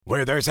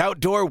Where there's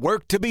outdoor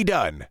work to be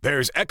done,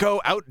 there's Echo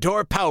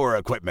Outdoor Power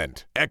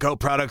Equipment. Echo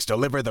products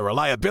deliver the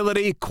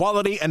reliability,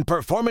 quality, and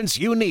performance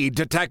you need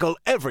to tackle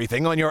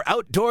everything on your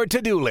outdoor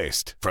to-do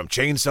list. From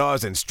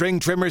chainsaws and string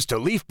trimmers to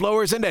leaf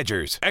blowers and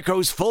edgers,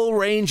 Echo's full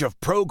range of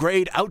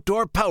pro-grade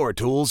outdoor power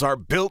tools are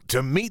built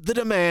to meet the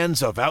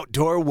demands of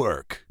outdoor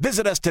work.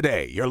 Visit us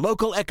today, your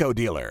local Echo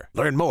dealer.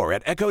 Learn more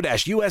at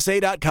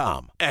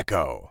echo-usa.com.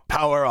 Echo.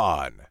 Power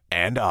on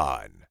and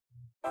on.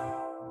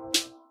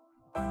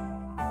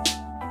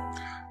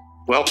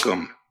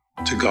 Welcome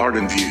to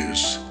Garden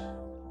Views.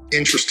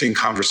 Interesting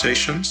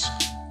conversations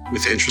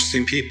with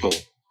interesting people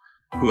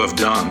who have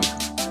done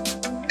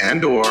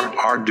and or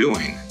are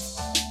doing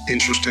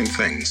interesting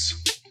things.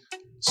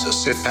 So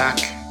sit back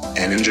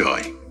and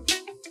enjoy.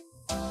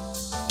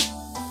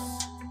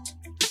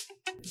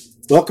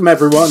 Welcome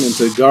everyone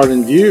into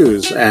Garden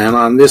Views, and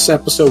on this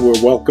episode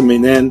we're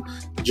welcoming in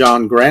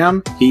John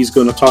Graham. He's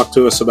going to talk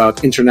to us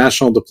about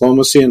international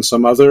diplomacy and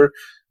some other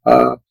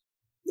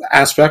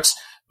aspects.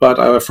 But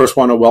I first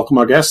want to welcome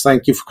our guest.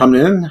 Thank you for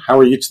coming in. How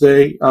are you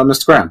today,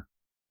 Mr. Graham?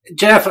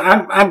 Jeff,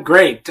 I'm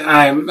great.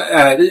 I'm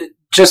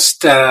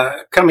just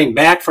coming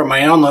back from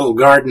my own little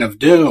garden of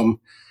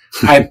doom.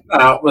 I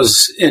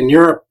was in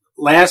Europe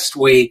last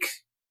week,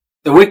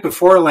 the week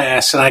before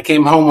last, and I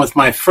came home with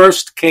my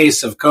first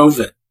case of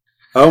COVID.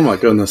 Oh, my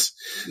goodness.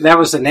 That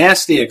was a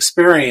nasty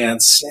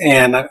experience,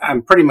 and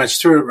I'm pretty much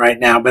through it right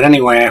now. But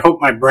anyway, I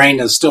hope my brain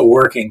is still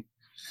working.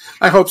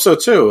 I hope so,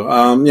 too.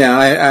 I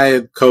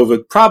had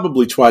COVID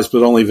probably twice,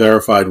 but only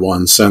verified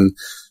once, and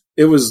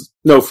it was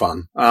no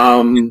fun.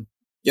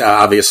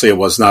 Obviously it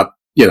was not,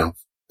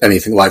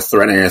 anything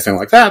life-threatening or anything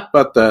like that,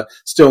 but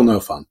still no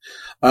fun.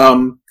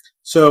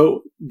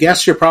 So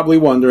guess you're probably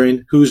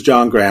wondering, who's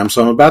John Graham?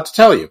 So I'm about to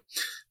tell you.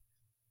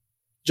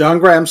 John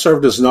Graham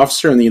served as an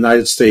officer in the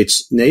United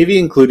States Navy,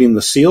 including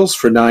the SEALs,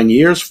 for 9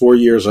 years, 4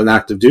 years on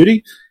active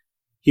duty.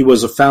 He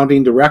was a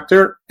founding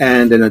director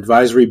and an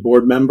advisory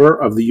board member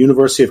of the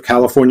University of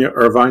California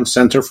Irvine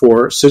Center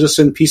for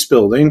Citizen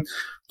Peacebuilding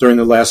during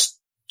the last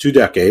 2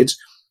 decades.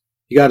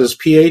 He got his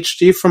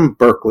PhD from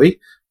Berkeley.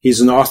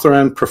 He's an author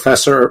and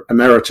professor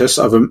emeritus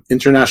of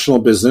international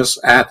business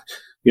at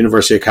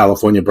University of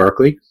California,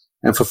 Berkeley.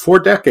 And for 4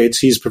 decades,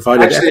 he's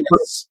provided...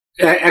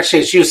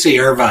 Actually, it's UC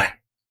Irvine.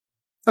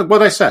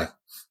 What'd I say?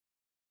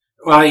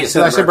 Well, you said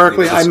Did I say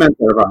Berkeley? I meant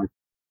Irvine.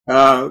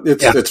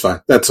 It's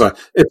fine. That's fine.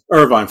 It's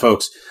Irvine,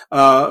 folks.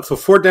 For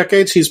 4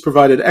 decades, he's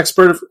provided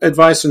expert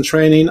advice and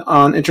training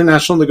on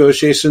international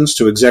negotiations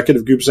to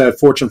executive groups at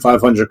Fortune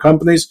 500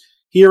 companies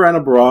here and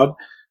abroad,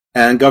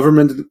 and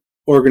government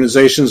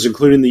organizations,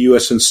 including the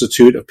U.S.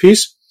 Institute of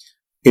Peace.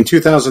 In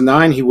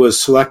 2009, he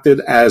was selected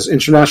as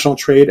International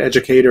Trade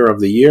Educator of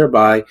the Year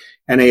by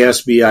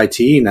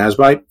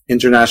NASBIT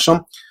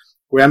International.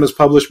 Graham has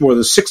published more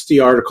than 60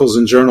 articles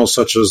in journals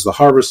such as the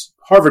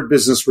Harvard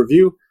Business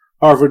Review,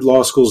 Harvard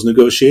Law School's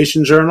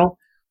Negotiation Journal,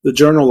 the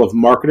Journal of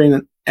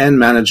Marketing and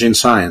Management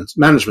Science.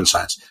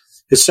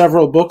 His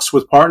several books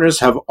with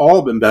partners have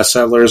all been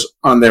bestsellers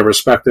on their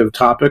respective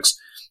topics.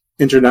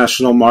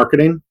 International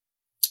Marketing,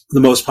 the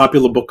most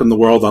popular book in the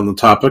world on the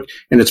topic,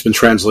 and it's been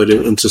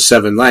translated into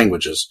 7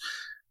 languages.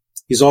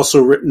 He's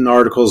also written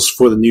articles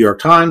for the New York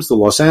Times, the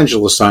Los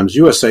Angeles Times,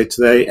 USA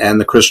Today, and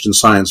the Christian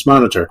Science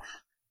Monitor.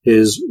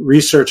 His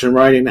research and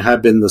writing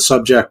have been the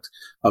subject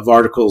of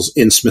articles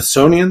in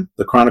Smithsonian,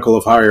 the Chronicle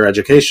of Higher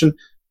Education,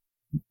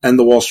 and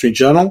the Wall Street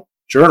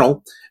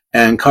Journal,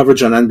 and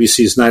coverage on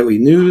NBC's Nightly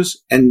News,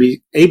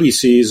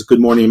 ABC's Good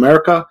Morning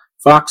America,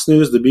 Fox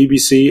News, the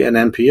BBC, and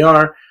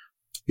NPR.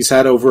 He's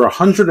had over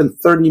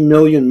 130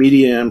 million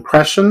media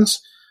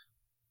impressions,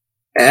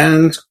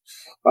 and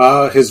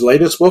his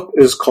latest book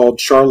is called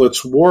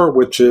Charlotte's War,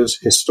 which is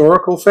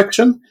historical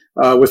fiction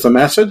with a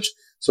message.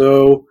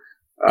 So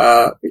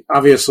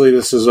obviously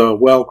this is a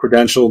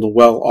well-credentialed,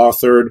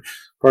 well-authored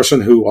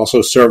person who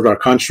also served our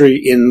country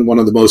in one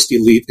of the most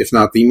elite, if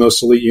not the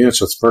most elite units.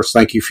 So first,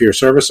 thank you for your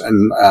service,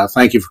 and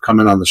thank you for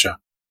coming on the show.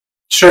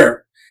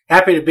 Sure.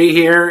 Happy to be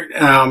here.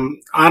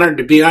 Honored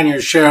to be on your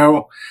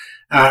show.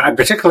 I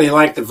particularly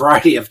like the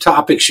variety of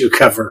topics you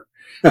cover.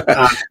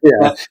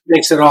 That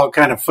makes it all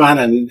kind of fun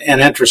and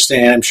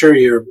interesting. I'm sure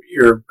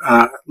your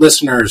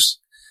listeners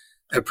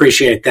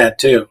appreciate that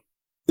too.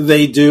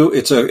 They do.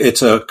 It's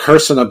a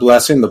curse and a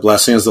blessing. The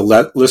blessing is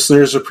the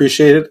listeners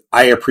appreciate it.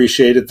 I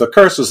appreciate it. The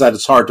curse is that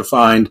it's hard to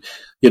find,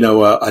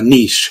 a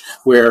niche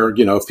where,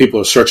 if people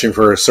are searching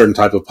for a certain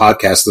type of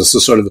podcast, this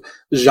is sort of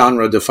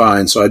genre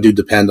defined. So I do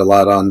depend a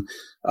lot on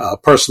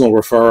personal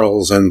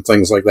referrals and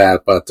things like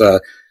that. But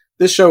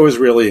this show is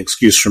really an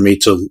excuse for me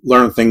to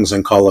learn things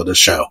and call it a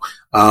show.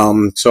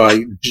 So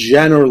I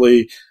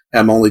generally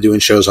am only doing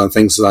shows on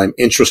things that I'm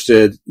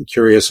interested,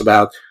 curious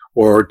about,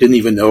 or didn't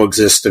even know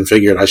exist and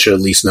figured I should at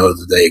least know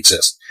that they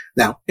exist.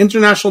 Now,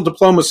 international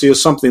diplomacy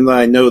is something that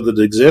I know that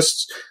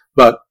exists,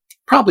 but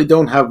probably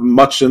don't have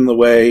much in the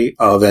way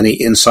of any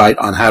insight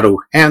on how to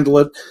handle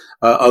it,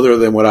 other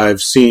than what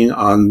I've seen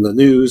on the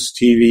news,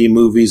 TV,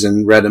 movies,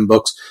 and read in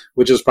books,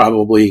 which is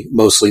probably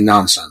mostly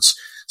nonsense.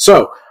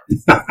 So,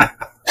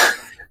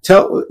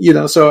 so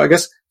I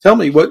guess tell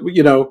me what,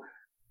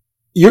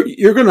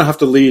 you're going to have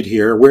to lead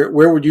here.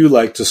 Where would you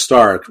like to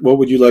start? What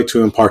would you like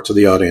to impart to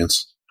the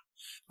audience?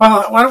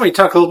 Well, why don't we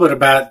talk a little bit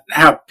about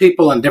how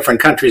people in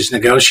different countries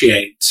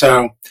negotiate?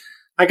 So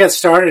I got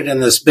started in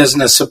this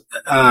business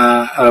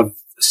of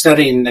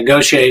studying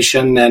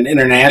negotiation and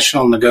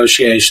international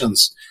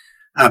negotiations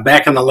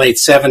back in the late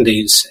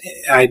 70s.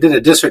 I did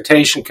a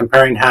dissertation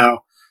comparing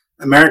how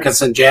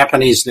Americans and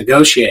Japanese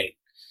negotiate.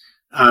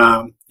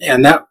 And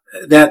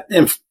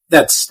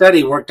that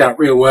study worked out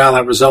real well.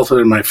 That resulted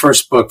in my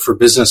first book for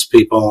business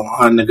people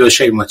on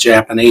negotiating with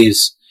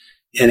Japanese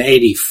in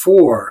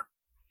 1984.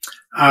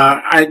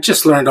 I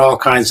just learned all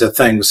kinds of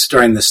things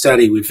during the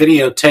study. We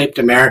videotaped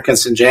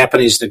Americans and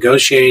Japanese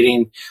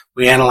negotiating.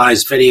 We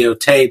analyzed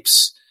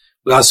videotapes.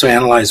 We also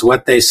analyze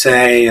what they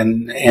say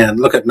and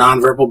look at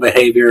nonverbal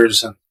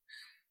behaviors. And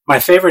my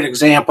favorite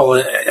example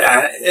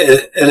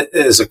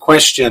is a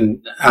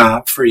question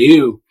for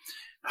you.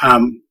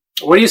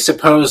 What do you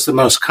suppose the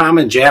most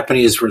common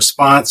Japanese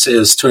response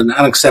is to an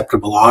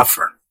unacceptable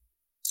offer?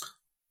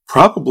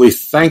 Probably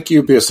thank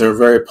you, because they're a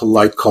very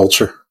polite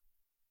culture.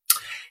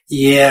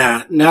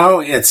 Yeah,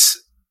 no,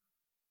 it's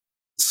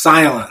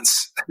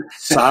silence.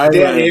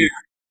 Silence.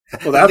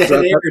 Well,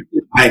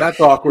 that's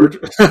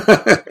awkward.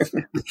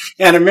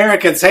 And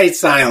Americans hate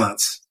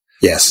silence.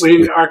 Yes.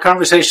 Our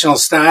conversational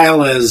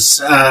style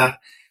is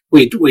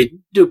we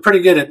do pretty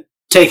good at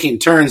taking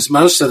turns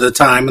most of the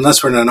time,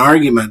 unless we're in an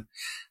argument.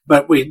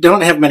 But we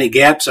don't have many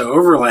gaps or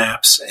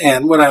overlaps.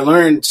 And what I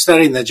learned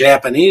studying the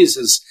Japanese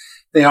is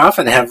they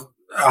often have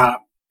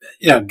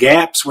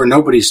gaps where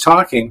nobody's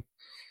talking.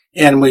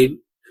 And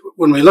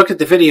when we looked at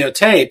the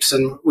videotapes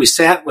and we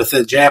sat with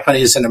the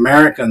Japanese and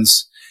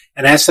Americans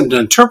and asked them to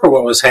interpret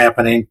what was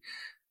happening,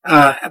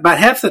 about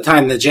half the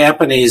time the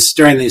Japanese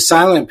during the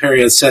silent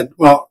period said,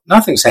 well,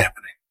 nothing's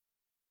happening.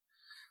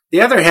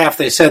 The other half,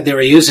 they said they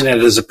were using it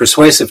as a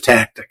persuasive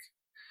tactic,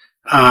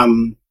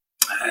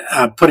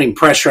 putting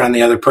pressure on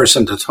the other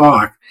person to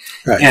talk.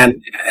 Right.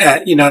 And,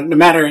 no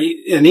matter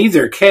in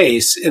either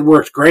case, it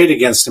worked great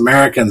against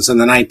Americans in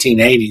the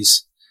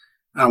 1980s.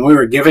 We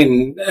were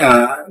giving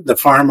the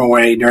farm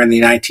away during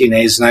the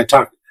 1980s, and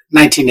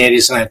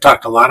I've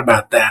talked a lot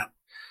about that.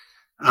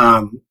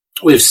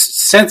 We've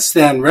since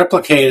then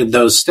replicated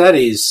those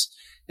studies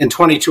in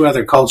 22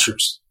 other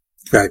cultures.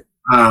 Right.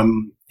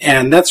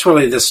 And that's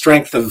really the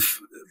strength of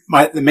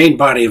the main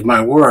body of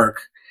my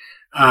work.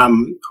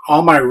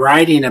 All my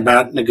writing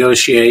about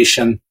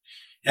negotiation,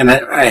 and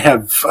I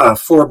have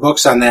 4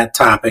 books on that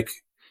topic,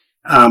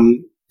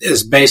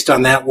 is based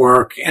on that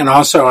work. And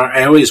also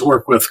I always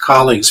work with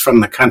colleagues from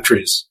the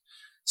countries.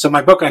 So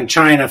my book on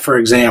China, for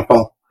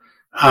example,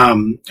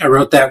 I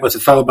wrote that with a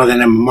fellow by the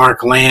name of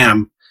Mark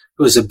Lamb,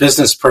 who is a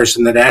business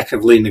person that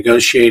actively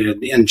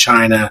negotiated in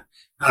China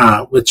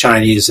with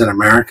Chinese and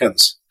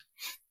Americans.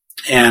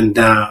 And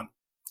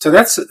so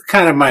that's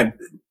kind of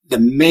the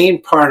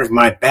main part of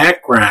my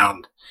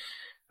background.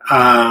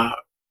 I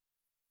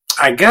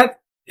got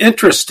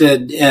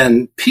interested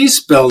in peace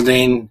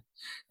building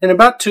in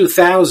about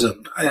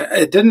 2000.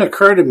 It didn't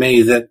occur to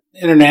me that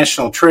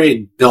international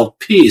trade built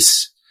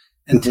peace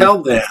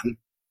until then.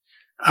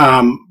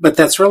 But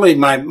that's really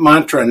my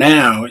mantra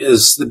now,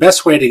 is the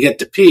best way to get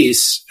to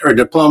peace, or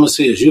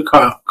diplomacy as you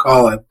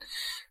call it,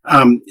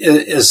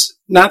 is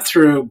not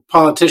through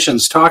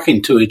politicians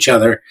talking to each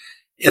other.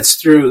 It's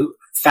through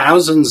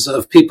thousands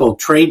of people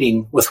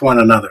trading with one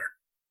another.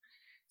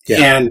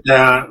 Yeah.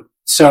 And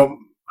so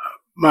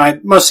my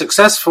most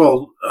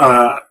successful,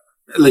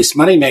 at least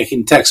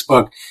money-making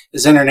textbook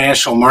is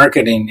International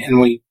Marketing, and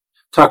we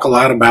talk a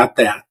lot about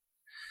that.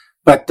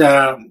 But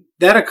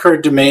that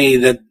occurred to me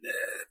that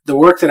the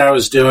work that I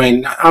was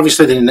doing,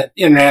 obviously the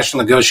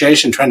international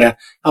negotiation, trying to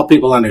help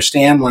people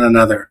understand one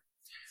another,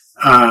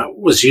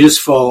 was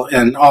useful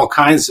in all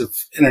kinds of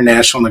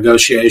international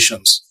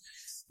negotiations.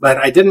 But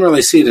I didn't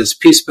really see it as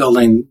peace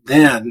building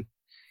then.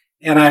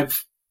 And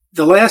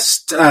the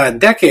last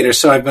decade or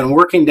so, I've been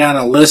working down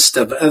a list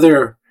of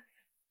other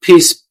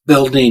peace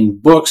building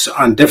books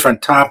on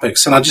different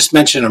topics. And I'll just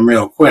mention them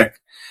real quick.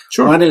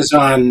 Sure. One is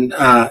on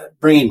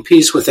bringing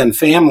peace within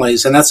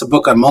families, and that's a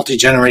book on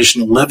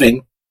multi-generational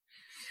living.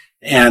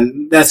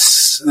 And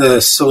that's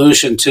the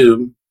solution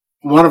to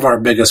one of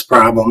our biggest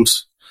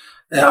problems.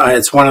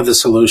 It's one of the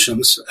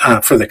solutions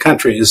for the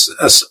country.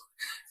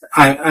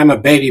 I'm a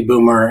baby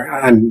boomer.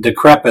 I'm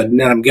decrepit,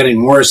 and I'm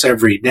getting worse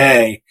every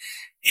day.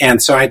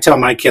 And so I tell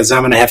my kids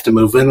I'm going to have to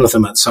move in with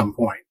them at some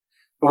point.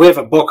 But we have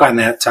a book on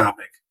that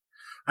topic.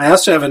 I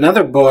also have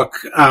another book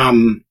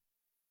on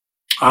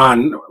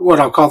what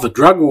I'll call the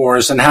drug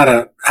wars and how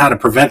to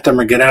prevent them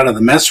or get out of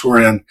the mess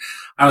we're in.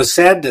 I was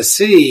sad to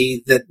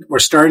see that we're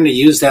starting to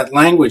use that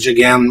language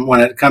again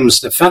when it comes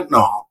to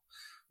fentanyl.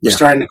 We're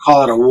starting to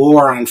call it a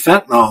war on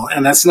fentanyl,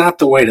 and that's not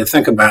the way to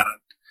think about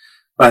it.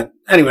 But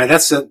anyway,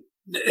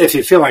 if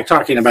you feel like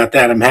talking about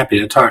that, I'm happy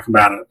to talk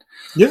about it.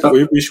 Yeah, but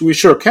we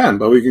sure can,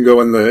 but we can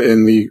go in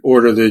the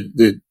order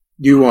that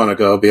you want to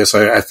go, because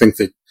I think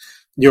that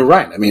you're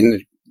right. I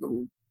mean,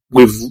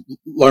 we've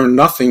learned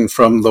nothing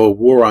from the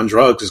war on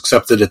drugs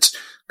except that it's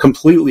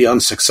completely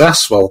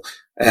unsuccessful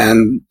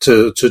and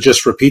to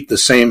just repeat the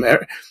same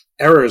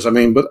errors. I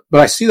mean, but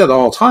I see that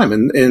all the time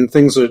in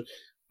things that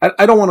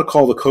I don't want to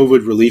call the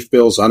COVID relief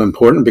bills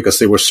unimportant because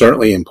they were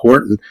certainly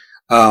important.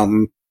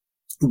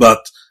 But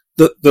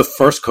the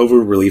first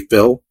COVID relief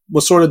bill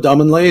was sort of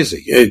dumb and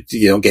lazy. It,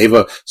 gave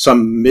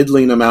some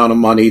middling amount of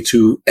money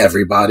to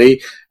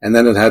everybody. And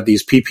then it had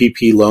these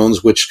PPP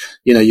loans, which,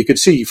 you could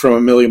see from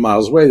a million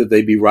miles away that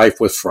they'd be rife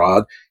with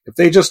fraud. If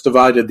they just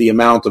divided the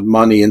amount of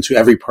money into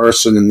every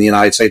person in the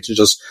United States and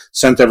just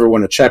sent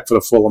everyone a check for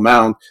the full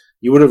amount,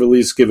 you would have at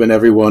least given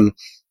everyone,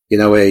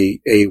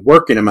 a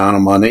working amount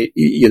of money,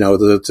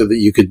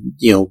 you could,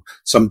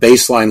 some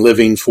baseline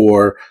living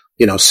for,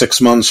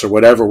 6 months or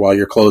whatever while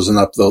you're closing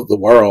up the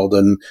world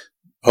and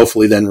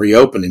hopefully then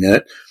reopening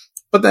it.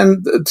 But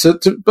then,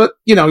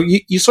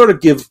 you sort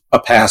of give a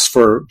pass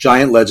for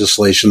giant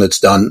legislation that's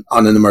done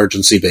on an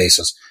emergency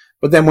basis.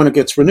 But then when it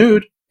gets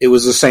renewed, it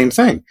was the same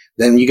thing.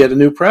 Then you get a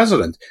new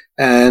president.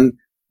 And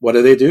what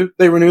do?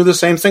 They renew the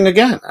same thing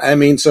again. I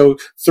mean, so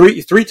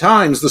three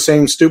times the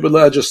same stupid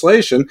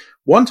legislation.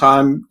 One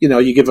time,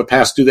 you give a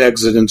pass due to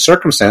exigent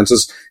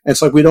circumstances. And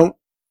it's like we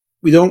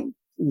don't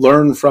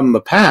learn from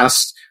the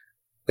past,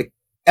 like,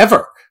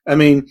 ever. I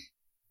mean,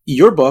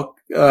 your book,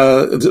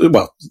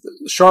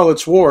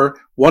 Charlotte's War,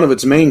 one of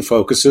its main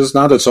focuses,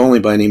 not its only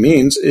by any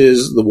means,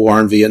 is the war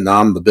in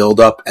Vietnam, the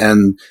buildup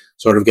and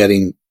sort of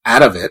getting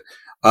out of it.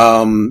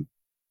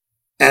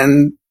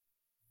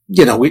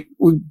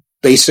 We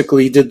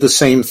basically did the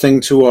same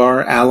thing to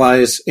our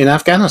allies in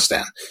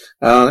Afghanistan.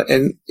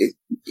 And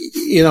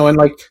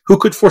who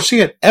could foresee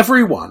it?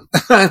 Everyone.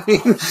 I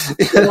mean,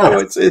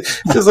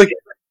 it's just like,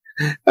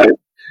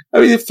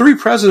 if 3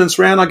 presidents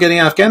ran on getting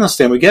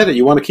Afghanistan, we get it.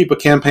 You want to keep a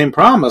campaign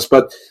promise,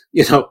 but,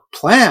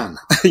 plan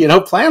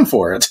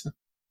for it.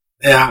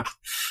 Yeah.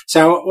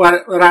 So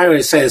what I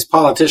always say is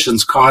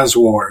politicians cause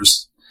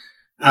wars.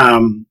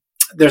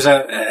 There's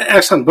an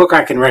excellent book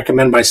I can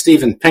recommend by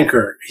Steven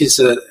Pinker. He's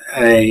a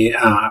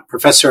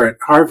professor at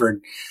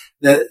Harvard.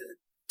 The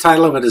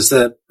title of it is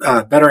The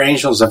Better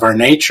Angels of Our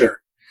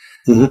Nature.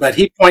 Mm-hmm. But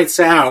he points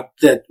out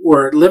that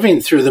we're living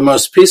through the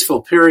most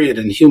peaceful period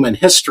in human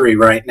history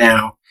right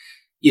now.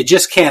 You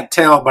just can't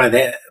tell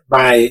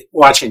by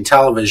watching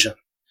television.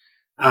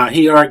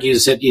 He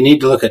argues that you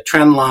need to look at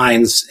trend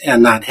lines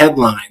and not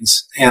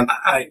headlines. And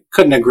I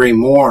couldn't agree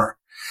more.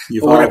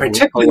 Harari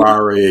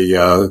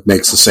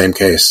makes the same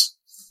case.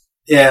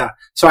 Yeah.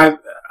 So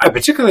I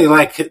particularly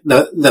like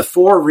the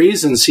 4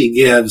 reasons he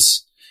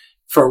gives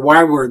for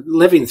why we're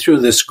living through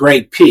this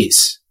great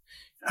peace.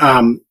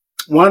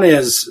 One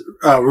is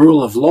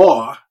rule of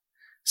law.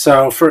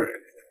 So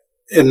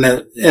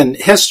in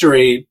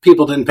history,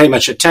 people didn't pay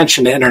much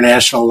attention to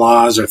international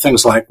laws or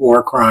things like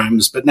war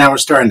crimes, but now we're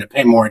starting to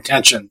pay more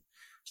attention,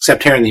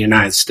 except here in the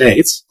United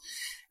States.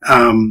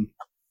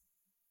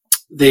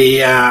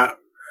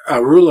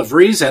 Rule of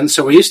reason.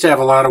 So we used to have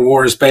a lot of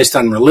wars based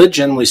on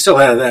religion. We still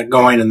have that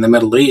going in the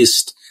Middle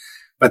East,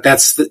 but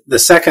that's the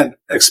second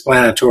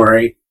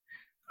explanatory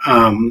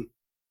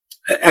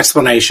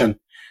explanation.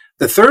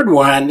 The third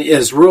one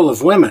is rule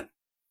of women.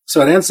 So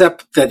it ends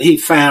up that he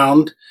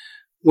found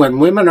when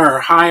women are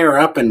higher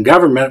up in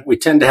government, we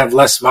tend to have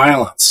less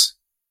violence.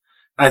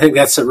 I think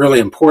that's a really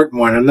important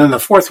one. And then the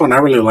fourth one I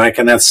really like,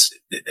 and that's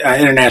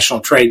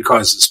international trade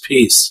causes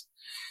peace.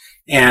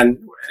 And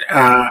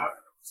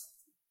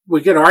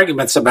we get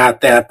arguments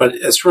about that, but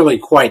it's really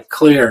quite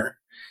clear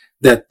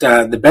that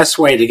the best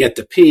way to get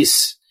to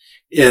peace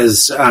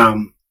is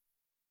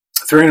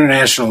through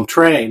international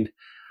trade.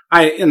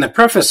 In the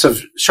preface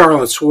of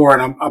Charlotte's War,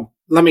 and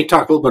let me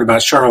talk a little bit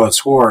about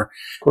Charlotte's War.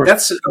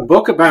 That's a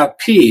book about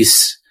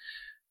peace.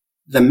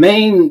 The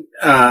main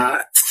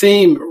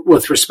theme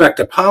with respect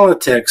to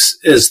politics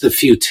is the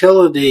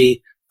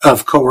futility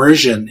of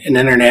coercion in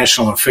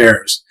international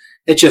affairs.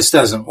 It just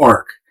doesn't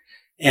work.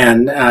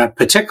 And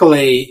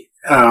particularly,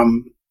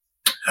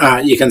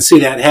 you can see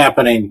that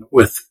happening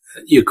with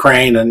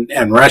Ukraine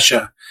and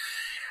Russia.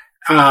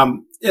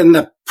 In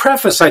the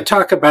preface, I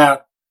talk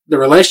about the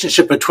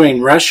relationship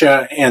between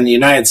Russia and the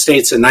United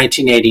States in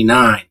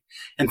 1989.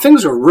 And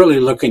things were really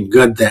looking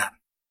good then.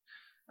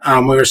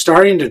 We were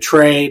starting to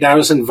trade. I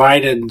was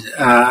invited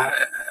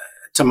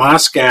to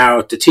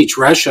Moscow to teach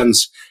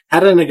Russians how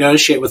to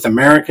negotiate with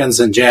Americans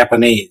and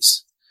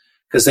Japanese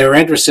because they were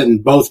interested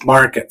in both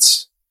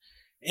markets.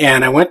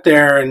 And I went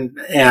there and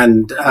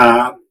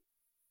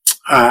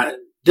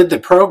did the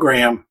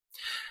program.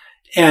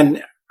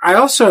 And I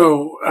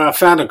also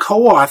found a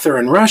co-author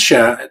in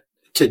Russia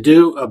to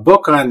do a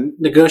book on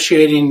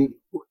negotiations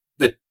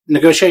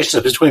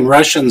between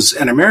Russians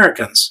and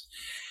Americans.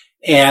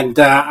 And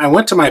I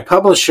went to my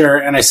publisher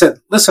and I said,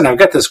 listen, I've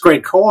got this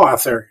great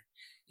co-author.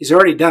 He's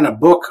already done a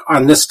book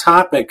on this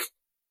topic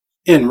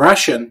in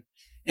Russian,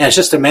 and it's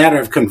just a matter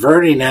of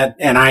converting it,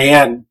 and I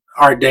add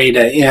our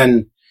data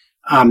in,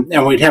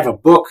 and we'd have a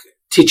book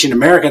teaching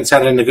Americans how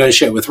to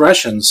negotiate with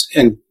Russians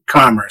in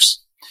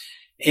commerce.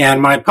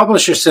 And my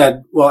publisher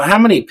said, well, how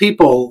many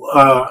people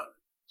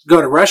go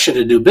to Russia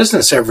to do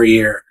business every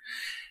year?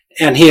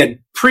 And he had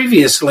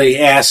previously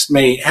asked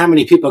me how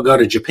many people go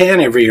to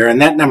Japan every year,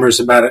 and that number is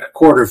about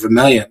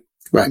 250,000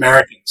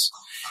 Americans.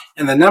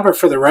 And the number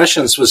for the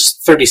Russians was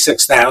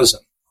 36,000.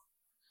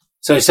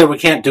 So he said, we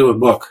can't do a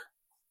book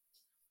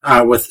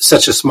with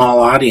such a small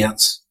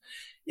audience.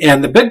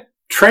 And the big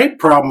trade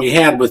problem we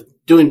had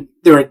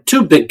there are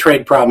two big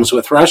trade problems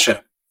with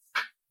Russia.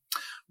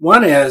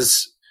 One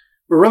is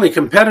we're really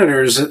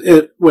competitors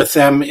with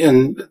them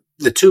in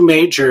the two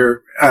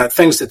major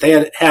things that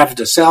they have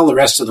to sell the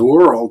rest of the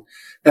world.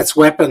 That's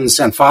weapons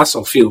and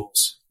fossil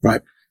fuels.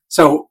 Right.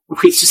 So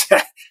we just,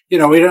 we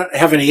don't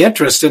have any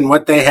interest in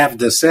what they have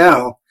to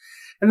sell.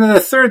 And then the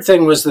third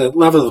thing was the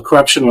level of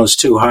corruption was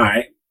too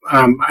high.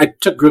 I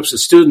took groups of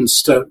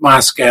students to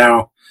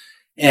Moscow,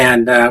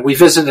 and we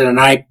visited an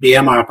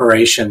IBM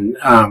operation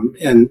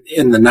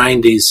in the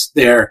 90s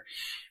there.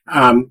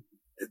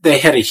 They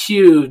had a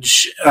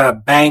huge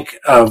bank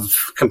of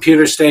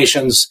computer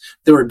stations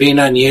that were being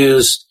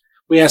unused.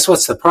 We asked,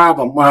 what's the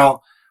problem?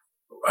 Well,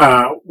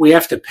 we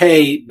have to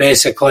pay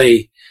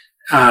basically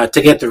to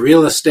get the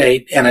real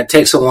estate, and it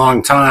takes a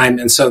long time.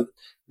 And so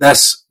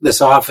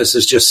this office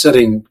is just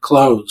sitting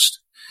closed.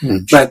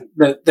 But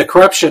the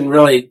corruption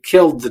really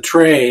killed the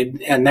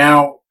trade, and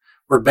now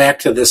we're back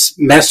to this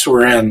mess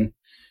we're in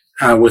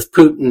with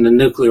Putin and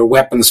nuclear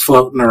weapons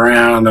floating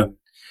around. And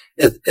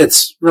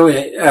it's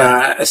really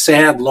a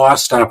sad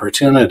lost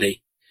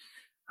opportunity.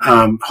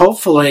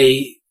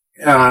 Hopefully,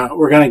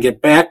 we're going to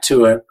get back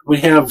to it.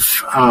 We have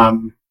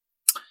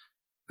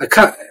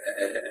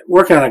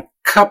work on a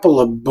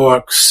couple of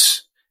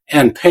books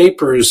and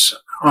papers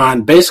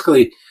on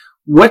basically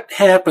what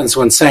happens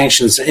when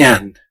sanctions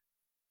end.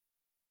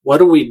 What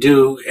do we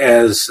do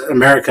as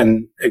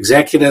American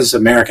executives,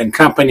 American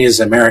companies,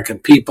 American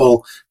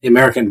people, the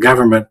American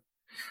government?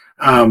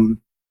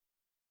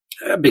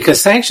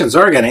 Because sanctions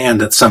are going to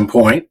end at some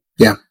point.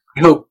 Yeah. I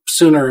hope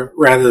sooner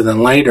rather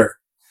than later.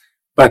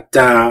 But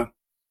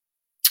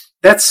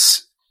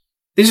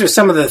these are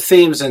some of the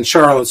themes in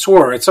Charlotte's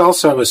War. It's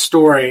also a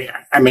story.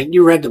 I mean,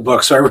 you read the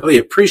book, so I really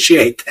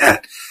appreciate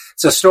that.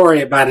 It's a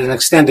story about an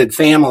extended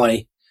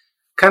family,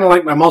 kind of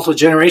like my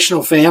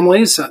multi-generational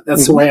families.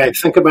 That's the way I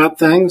think about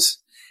things.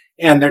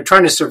 And they're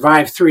trying to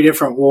survive 3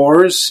 different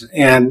wars.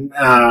 And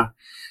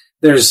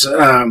there's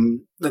a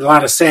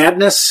lot of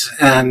sadness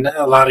and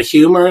a lot of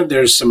humor.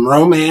 There's some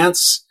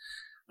romance.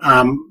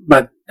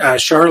 But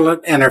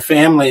Charlotte and her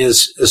family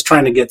is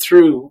trying to get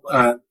through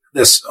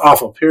this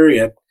awful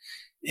period.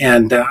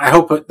 And I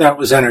hope that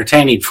was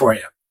entertaining for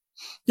you.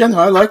 Yeah, no,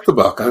 I like the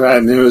book. I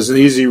mean, it was an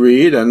easy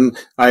read, and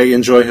I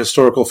enjoy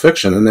historical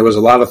fiction. And there was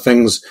a lot of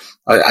things.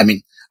 I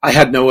mean, I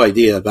had no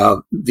idea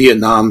about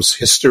Vietnam's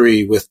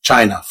history with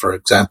China, for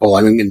example.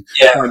 I mean,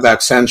 going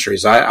back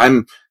centuries.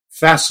 I'm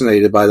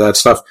fascinated by that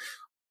stuff.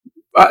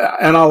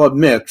 And I'll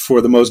admit,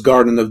 for the most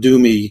Garden of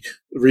Doomy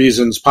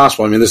reasons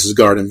possible. I mean, this is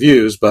Garden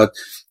Views, but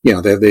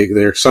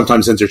they're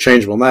sometimes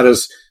interchangeable, and that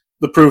is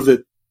the proof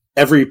that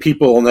every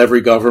people and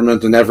every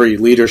government and every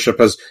leadership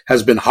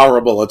has been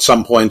horrible at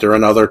some point or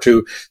another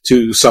to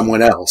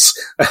someone else.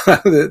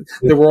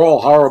 They were all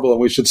horrible,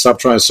 and we should stop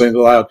trying to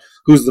single out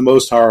who's the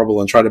most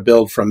horrible and try to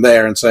build from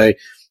there and say,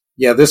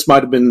 yeah, this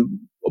might have been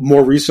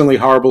more recently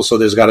horrible, so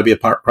there's got to be a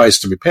price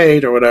to be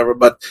paid or whatever.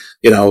 But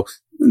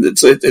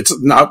it's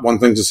not one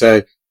thing to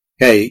say,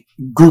 hey,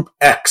 Group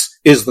X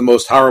is the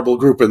most horrible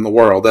group in the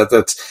world.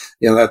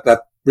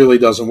 That really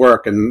doesn't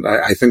work. And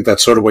I think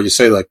that's sort of what you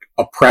say, like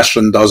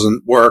oppression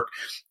doesn't work.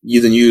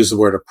 You then use the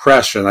word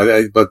oppression,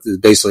 but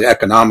basically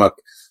economic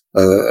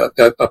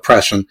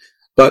oppression.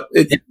 But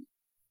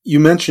you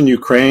mentioned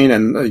Ukraine,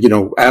 and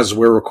as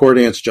we're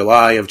recording, it's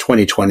July of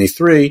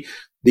 2023.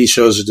 These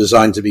shows are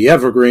designed to be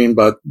evergreen,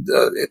 but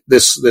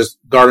this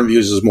Garden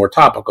Views is more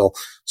topical.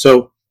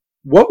 So,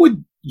 what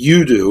would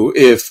you do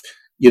if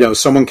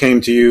someone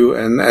came to you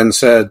and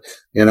said,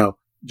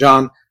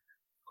 John,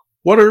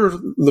 what are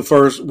the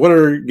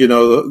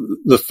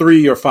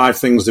 3 or 5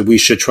 things that we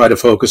should try to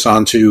focus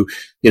on to,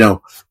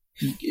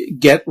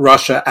 get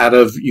Russia out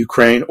of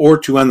Ukraine or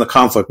to end the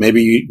conflict?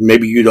 Maybe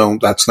you don't,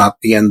 that's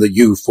not the end that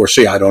you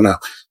foresee. I don't know.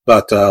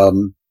 But,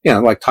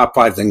 like top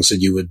 5 things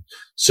that you would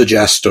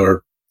suggest,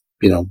 or,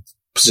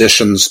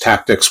 positions,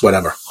 tactics,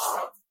 whatever.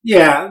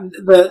 Yeah.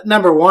 The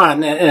number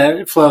one, and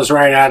it flows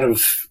right out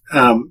of,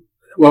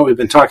 what we've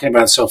been talking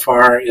about so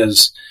far,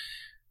 is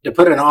to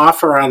put an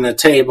offer on the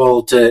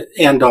table to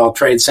end all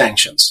trade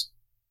sanctions.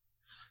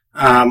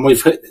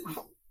 We've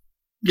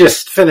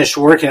just finished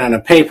working on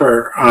a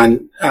paper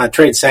on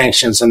trade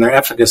sanctions and their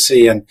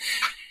efficacy, and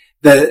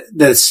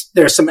there's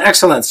some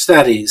excellent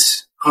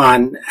studies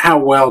on how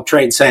well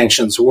trade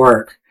sanctions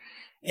work,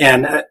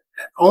 and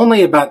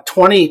only about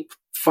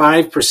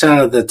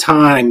 25% of the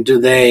time do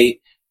they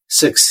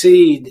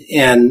succeed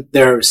in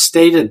their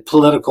stated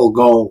political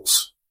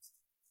goals.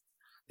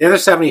 The other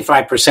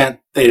 75%,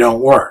 they don't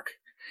work.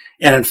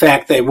 And in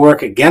fact, they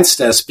work against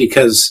us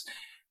because,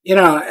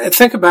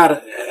 think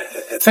about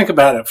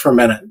it for a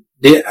minute.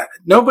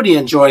 Nobody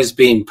enjoys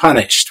being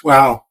punished.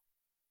 Well,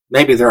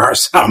 maybe there are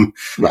some,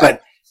 right.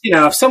 But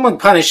if someone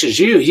punishes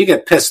you, you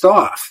get pissed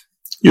off.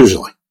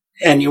 Usually.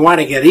 and you want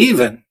to get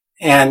even.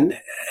 And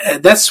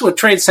that's what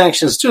trade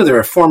sanctions do. They're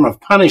a form of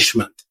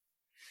punishment.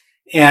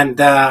 And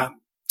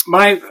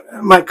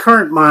my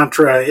current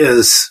mantra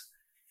is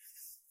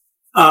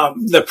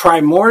the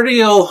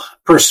primordial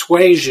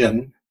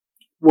persuasion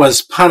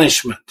was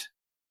punishment.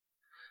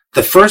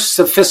 The first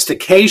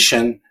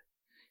sophistication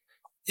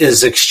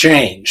is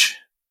exchange.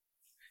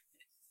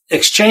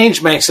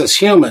 Exchange makes us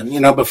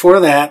human. Before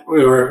that,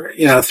 we were,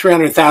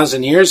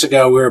 300,000 years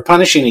ago, we were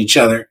punishing each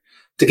other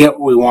to get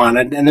what we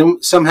wanted. And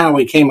then somehow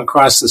we came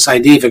across this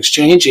idea of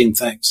exchanging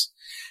things.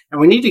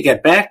 And we need to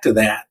get back to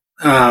that.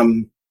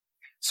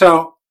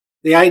 So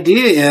the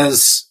idea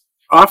is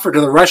offer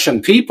to the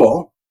Russian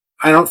people.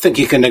 I don't think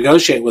you can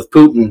negotiate with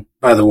Putin,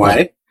 by the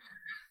way.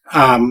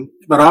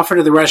 But offer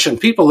to the Russian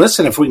people,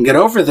 listen, if we can get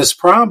over this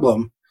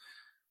problem,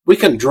 we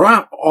can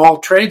drop all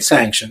trade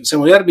sanctions.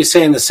 And we ought to be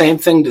saying the same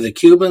thing to the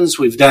Cubans.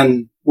 We've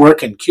done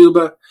work in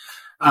Cuba.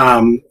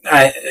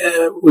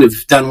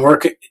 We've done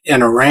work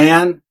in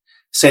Iran.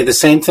 Say the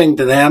same thing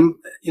to them.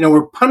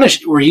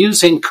 We're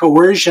using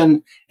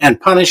coercion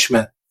and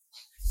punishment,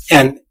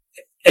 and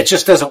it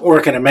just doesn't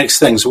work, and it makes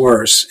things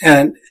worse.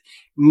 And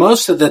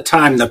most of the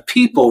time, the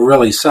people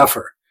really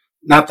suffer,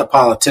 not the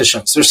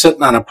politicians. They're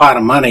sitting on a pot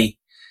of money,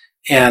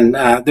 and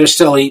they're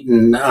still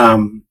eating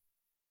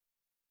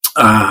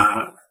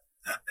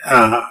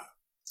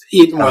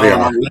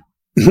well.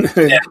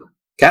 Yeah.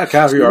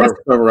 Caviar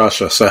from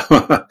Russia. So,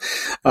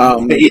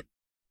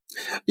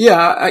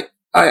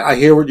 I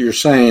hear what you're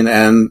saying,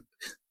 and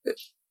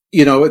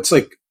it's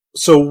like,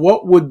 so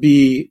what would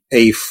be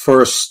a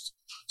first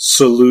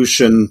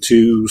solution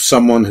to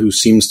someone who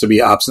seems to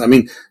be obstinate? I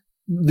mean,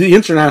 the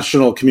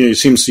international community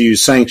seems to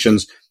use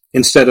sanctions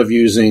instead of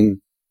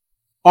using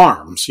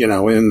arms,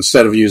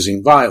 instead of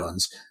using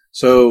violence.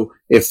 So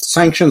if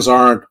sanctions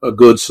aren't a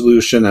good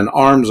solution and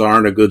arms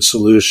aren't a good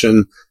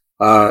solution,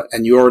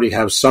 and you already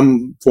have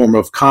some form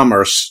of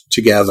commerce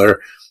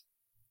together,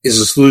 is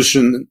the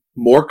solution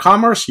more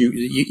commerce?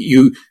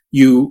 You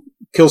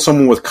kill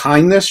someone with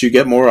kindness, you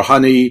get more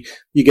honey,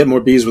 you get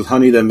more bees with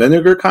honey than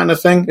vinegar kind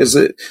of thing? Is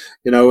it,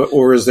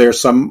 or is there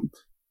some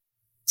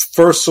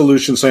first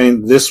solution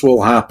saying this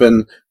will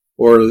happen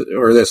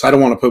or this? I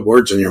don't want to put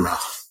words in your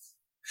mouth.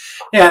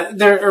 Yeah,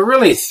 there are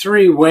really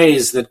three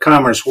ways that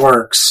commerce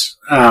works.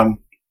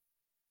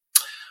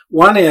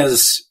 One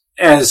is,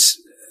 as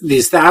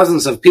these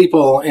thousands of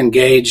people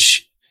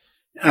engage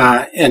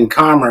in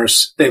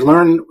commerce, they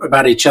learn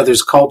about each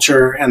other's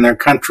culture and their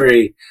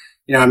country.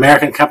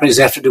 American companies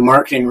have to do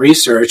marketing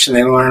research, and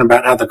they learn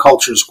about how the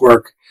cultures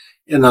work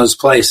in those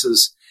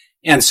places.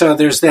 And so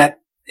there's that,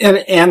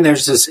 and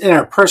there's this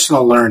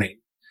interpersonal learning.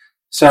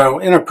 So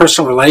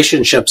interpersonal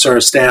relationships are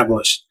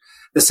established.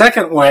 The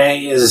second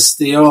way is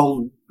the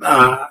old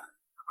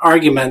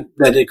argument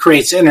that it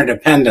creates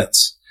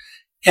interdependence.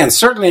 And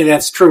certainly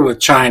that's true with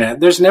China.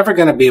 There's never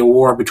going to be a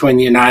war between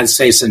the United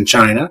States and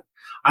China.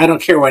 I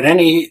don't care what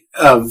any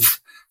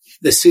of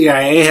the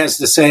CIA has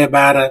to say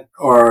about it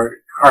or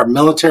our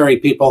military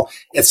people.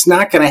 It's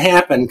not going to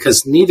happen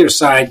because neither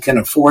side can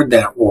afford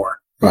that war.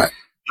 Right.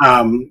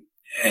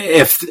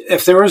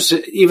 If there was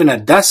even a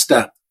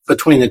dust-up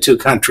between the two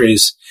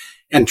countries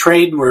and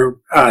trade were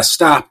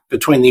stopped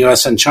between the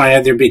U.S. and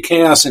China, there'd be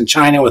chaos in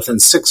China within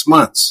 6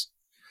 months.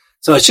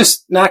 So it's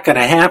just not going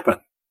to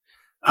happen.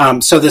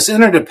 So this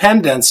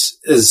interdependence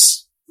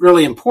is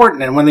really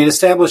important. And when they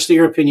established the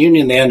European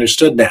Union, they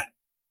understood that.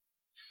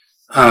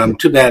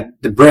 Too bad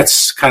the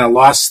Brits kind of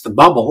lost the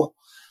bubble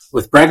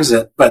with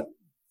Brexit. But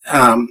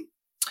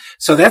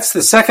so that's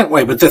the second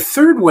way. But the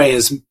third way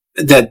is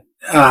that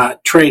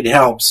trade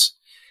helps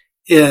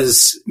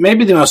is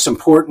maybe the most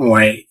important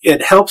way.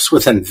 It helps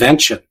with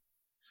invention.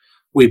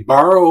 We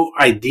borrow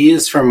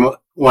ideas from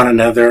one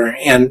another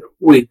and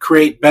we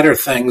create better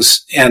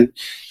things, and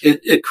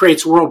it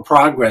creates world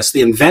progress.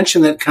 The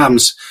invention that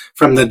comes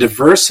from the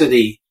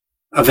diversity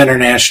of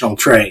international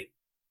trade.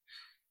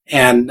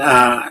 And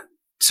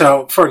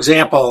so, for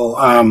example,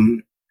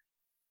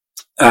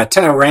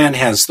 Tehran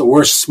has the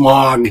worst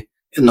smog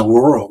in the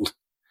world.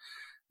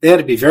 They had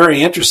to be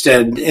very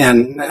interested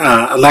in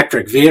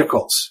electric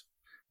vehicles.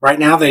 Right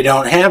now, they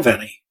don't have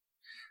any.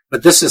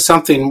 But this is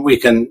something we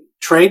can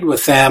trade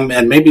with them,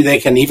 and maybe they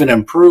can even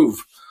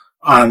improve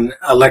on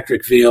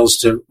electric vehicles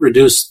to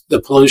reduce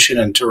the pollution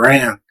in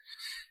Tehran.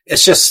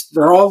 It's just,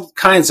 there are all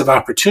kinds of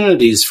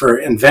opportunities for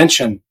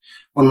invention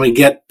when we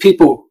get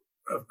people,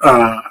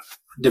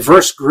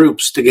 diverse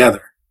groups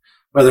together,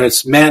 whether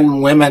it's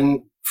men,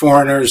 women,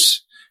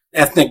 foreigners,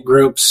 ethnic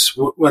groups,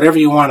 whatever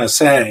you want to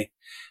say.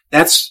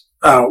 That's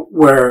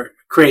where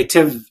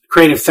creative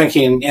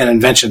thinking and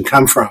invention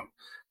come from,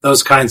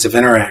 those kinds of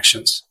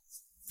interactions.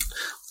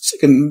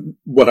 In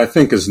what I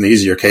think is an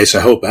easier case,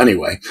 I hope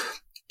anyway,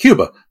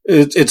 Cuba.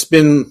 It's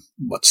been,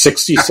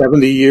 60,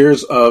 70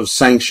 years of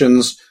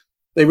sanctions.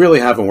 They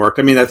really haven't worked.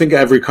 I mean, I think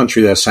every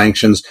country that has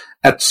sanctions,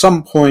 at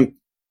some point,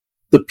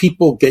 the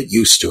people get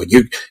used to it.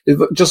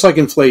 Just like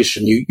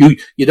inflation, you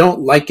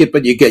don't like it,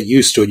 but you get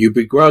used to it. You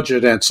begrudge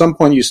it. And at some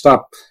point, you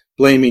stop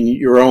blaming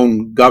your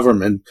own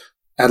government,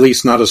 at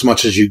least not as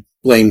much as you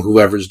blame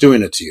whoever's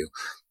doing it to you.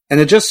 And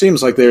it just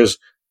seems like there's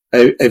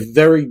a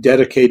very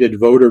dedicated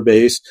voter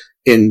base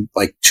in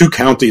like 2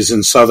 counties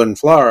in southern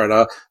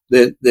Florida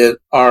that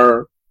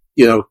are,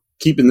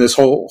 keeping this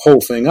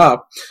whole thing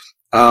up.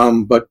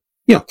 But,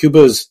 Cuba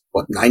is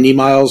 90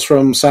 miles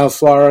from South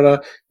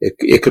Florida.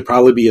 It could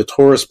probably be a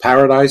tourist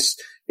paradise.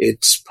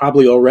 It's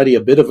probably already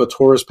a bit of a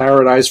tourist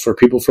paradise for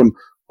people from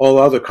all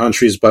other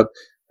countries, but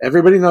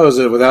everybody knows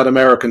that without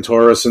American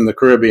tourists in the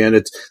Caribbean,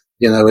 it's,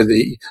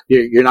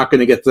 you're not going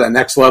to get that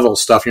next level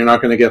stuff. You're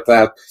not going to get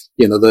that,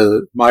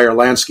 the Meyer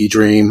Lansky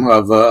dream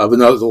of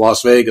another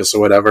Las Vegas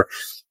or whatever.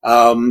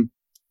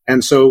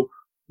 And so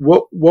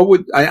what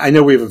would, I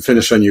know we haven't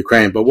finished on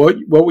Ukraine, but what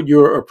would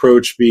your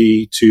approach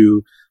be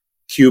to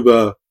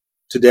Cuba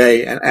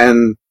today?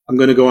 And I'm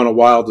going to go on a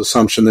wild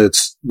assumption that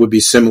would be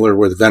similar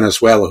with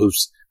Venezuela,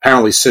 who's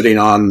apparently sitting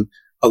on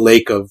a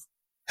lake of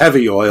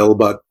heavy oil,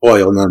 but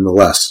oil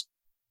nonetheless.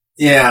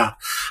 Yeah.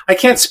 I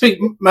can't speak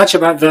much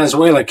about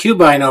Venezuela.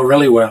 Cuba, I know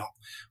really well.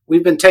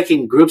 We've been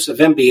taking groups of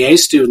MBA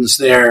students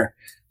there.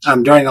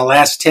 During the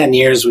last 10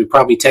 years, we've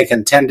probably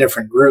taken 10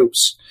 different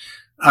groups.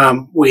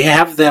 We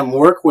have them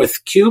work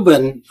with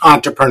Cuban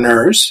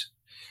entrepreneurs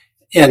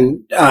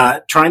in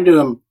trying to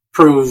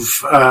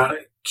improve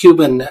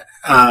Cuban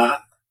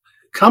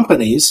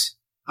companies'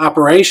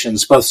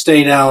 operations, both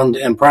state-owned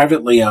and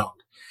privately owned.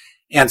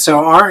 And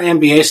so our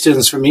MBA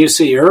students from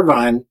UC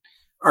Irvine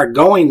are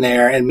going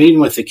there and meeting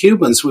with the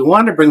Cubans. We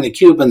want to bring the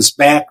Cubans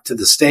back to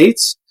the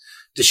States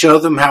to show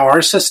them how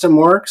our system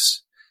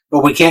works,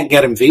 but we can't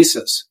get them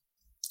visas.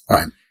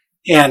 Right.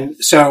 And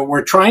so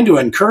we're trying to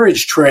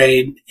encourage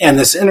trade and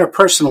this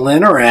interpersonal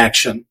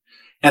interaction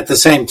at the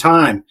same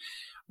time.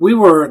 We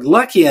were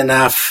lucky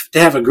enough to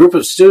have a group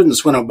of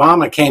students when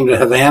Obama came to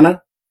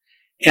Havana,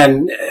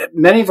 and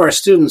many of our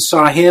students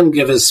saw him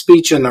give his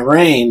speech in the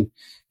rain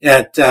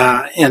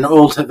in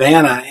Old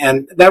Havana,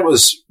 and that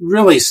was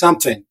really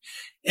something.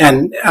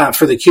 And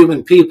for the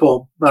Cuban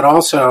people, but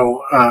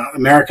also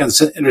Americans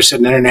interested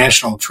in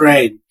international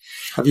trade.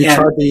 Have you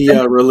tried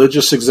the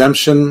religious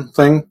exemption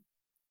thing,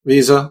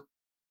 visa?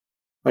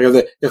 Like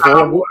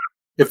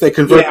if they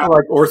convert to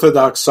like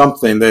Orthodox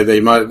something,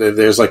 they might.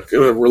 There's like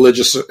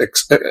religious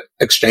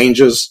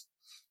exchanges.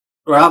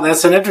 Well,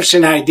 that's an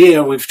interesting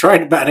idea. We've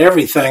tried about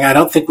everything. I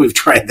don't think we've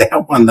tried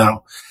that one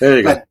though. There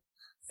you go.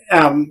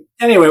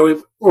 Anyway,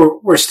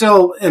 we're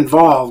still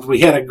involved. We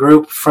had a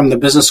group from the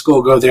business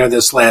school go there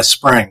this last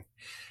spring,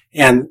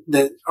 and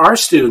our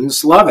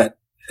students love it.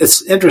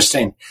 It's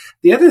interesting.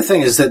 The other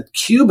thing is that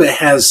Cuba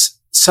has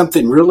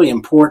something really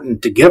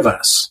important to give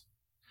us.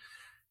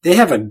 They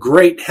have a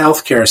great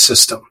healthcare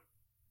system,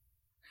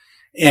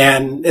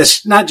 and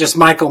it's not just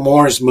Michael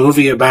Moore's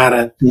movie about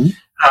it.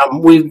 Mm-hmm.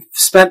 We've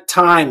spent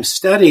time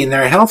studying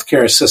their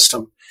healthcare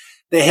system.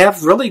 They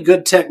have really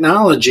good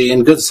technology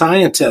and good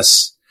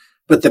scientists.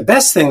 But the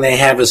best thing they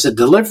have is a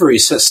delivery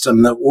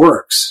system that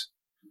works.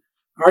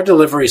 Our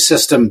delivery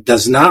system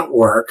does not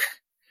work,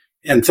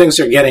 and things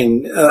are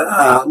getting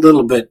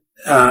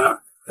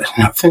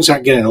things are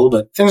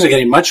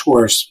getting much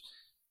worse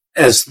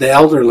as the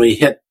elderly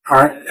hit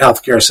our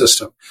healthcare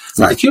system.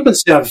 Right. The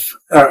Cubans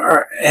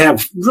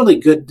have really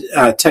good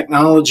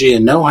technology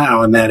and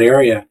know-how in that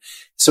area,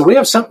 so we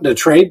have something to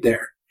trade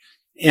there.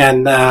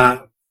 And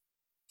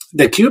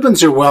the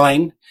Cubans are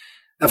willing.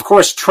 Of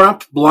course,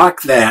 Trump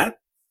blocked that.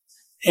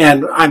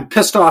 And I'm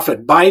pissed off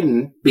at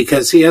Biden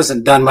because he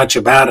hasn't done much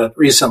about it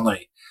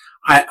recently.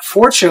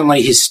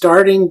 Fortunately, he's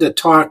starting to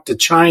talk to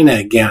China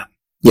again.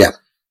 Yeah.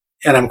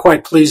 And I'm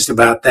quite pleased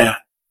about that.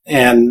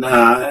 And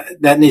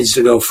that needs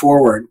to go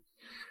forward.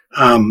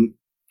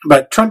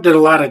 But Trump did a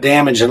lot of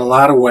damage in a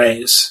lot of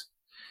ways.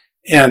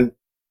 And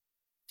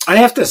I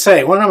have to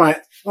say, one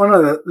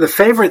of the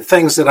favorite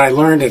things that I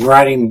learned in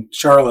writing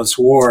Charlotte's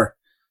War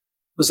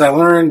was I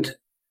learned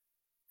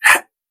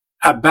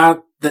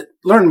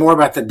more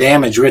about the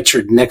damage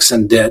Richard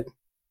Nixon did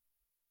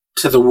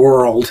to the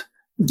world.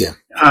 Yeah.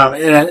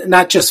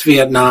 Not just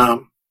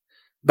Vietnam,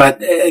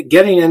 but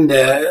getting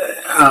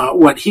into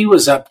what he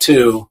was up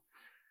to.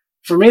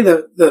 For me,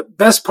 the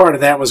best part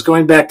of that was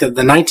going back to the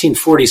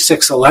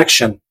 1946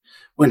 election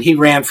when he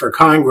ran for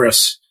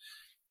Congress.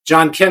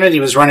 John Kennedy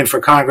was running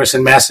for Congress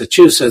in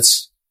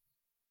Massachusetts.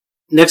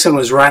 Nixon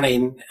was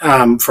running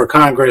for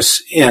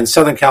Congress in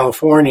Southern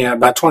California,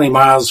 about 20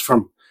 miles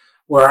from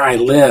where I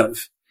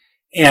live.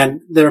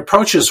 And their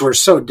approaches were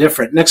so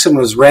different. Nixon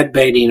was red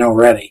baiting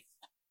already.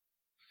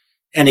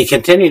 And he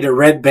continued to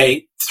red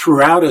bait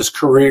throughout his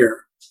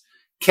career.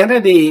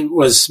 Kennedy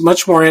was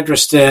much more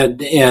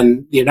interested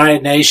in the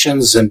United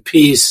Nations and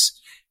peace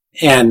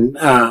and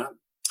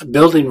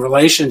building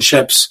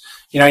relationships.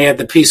 He had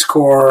the Peace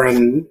Corps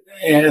and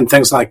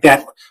things like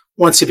that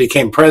once he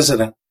became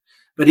president.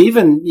 But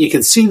even you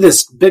could see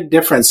this big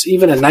difference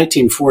even in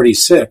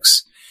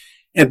 1946.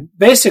 And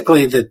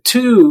basically the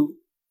two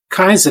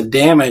kinds of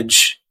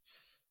damage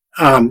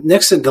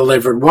Nixon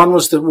delivered. One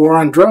was the war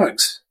on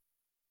drugs.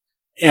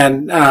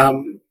 And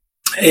the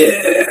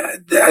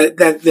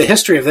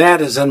history of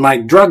that is in my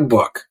drug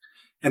book.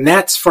 And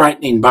that's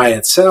frightening by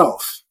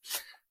itself.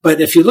 But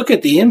if you look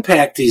at the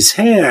impact he's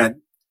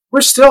had,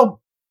 we're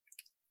still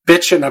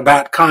bitching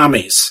about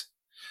commies.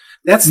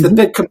 That's the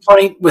big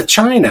complaint with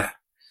China.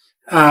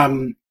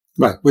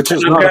 Right, which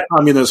is not a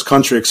communist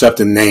country except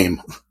in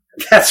name.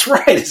 That's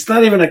right. It's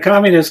not even a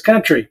communist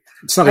country.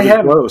 It's not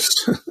even close.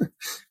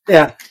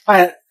 Yeah.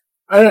 I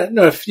don't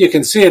know if you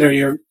can see it or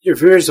your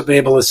viewers will be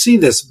able to see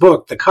this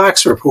book, The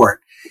Cox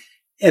Report.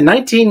 In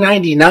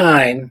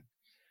 1999,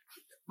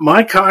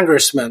 my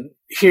congressman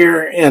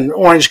here in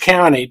Orange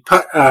County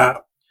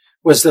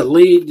was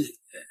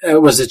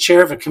the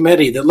chair of a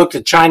committee that looked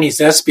at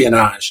Chinese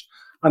espionage.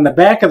 On the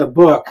back of the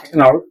book,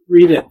 and I'll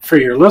read it for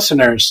your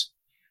listeners.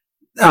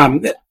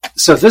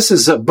 So this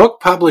is a book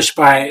published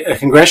by a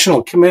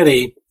congressional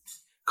committee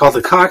called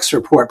The Cox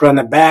Report, but on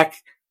the back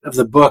of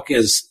the book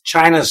is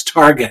China's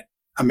Target,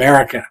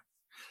 America.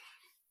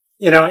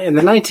 In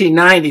the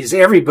 1990s,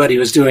 everybody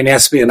was doing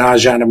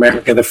espionage on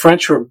America. The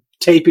French were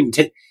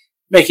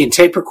making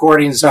tape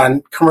recordings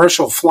on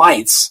commercial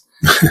flights.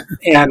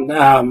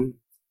 And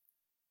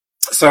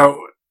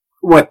so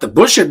what the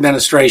Bush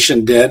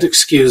administration did,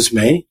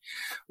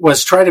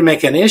 was try to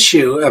make an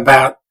issue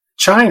about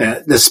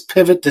China, this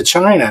pivot to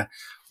China.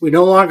 We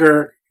no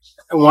longer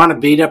want to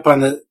beat up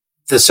on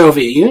the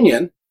Soviet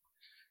Union.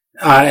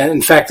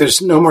 In fact,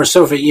 there's no more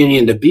Soviet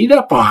Union to beat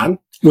up on.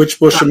 Which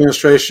Bush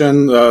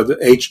administration, the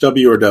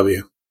HW or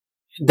W?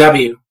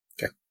 W.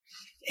 Okay.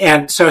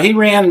 And so he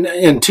ran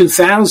in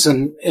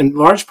 2000, in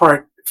large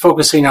part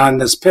focusing on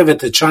this pivot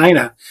to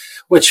China,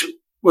 which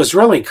was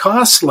really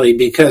costly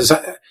because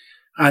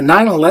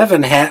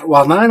 9/11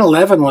 while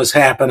 9/11 was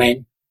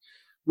happening,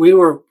 we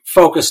were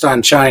focused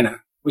on China.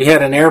 We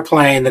had an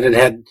airplane that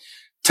had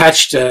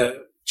touched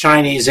a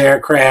Chinese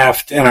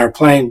aircraft, and our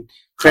plane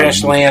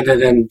crash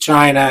landed in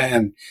China,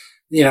 and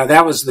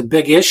that was the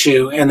big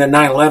issue. And then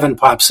 9/11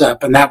 pops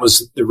up, and that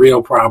was the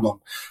real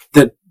problem.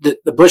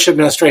 The Bush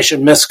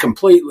administration missed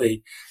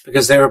completely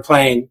because they were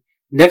playing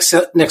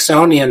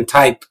Nixonian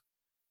type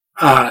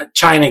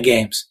China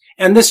games,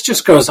 and this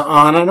just goes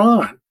on and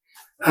on.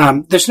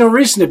 There's no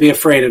reason to be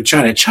afraid of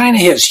China. China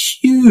has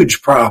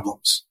huge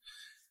problems.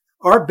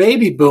 Our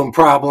baby boom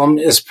problem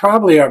is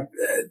probably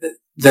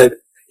the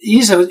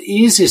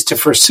easiest to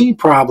foresee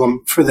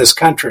problem for this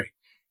country.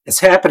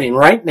 It's happening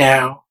right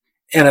now,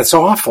 and it's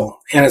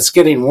awful, and it's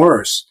getting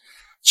worse.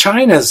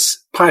 China's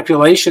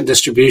population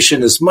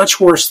distribution is much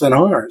worse than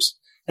ours,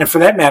 and for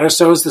that matter,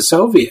 so is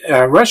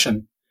the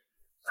Russian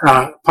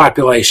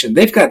population.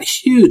 They've got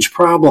huge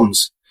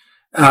problems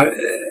that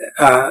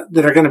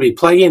are going to be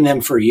plaguing them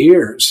for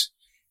years,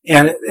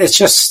 and it's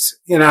just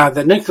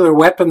the nuclear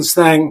weapons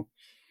thing.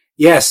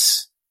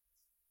 Yes,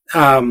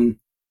 the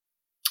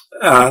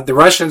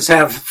Russians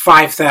have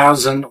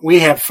 5,000. We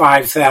have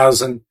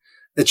 5,000.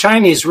 The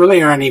Chinese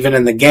really aren't even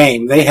in the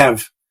game. They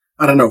have,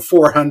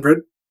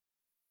 400.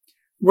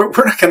 We're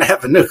not going to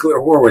have a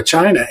nuclear war with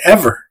China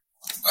ever.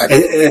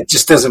 It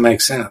just doesn't make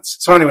sense.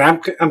 So anyway,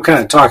 I'm kind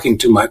of talking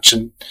too much.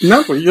 And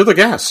no, you're the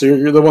guest.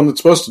 You're the one that's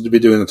supposed to be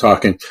doing the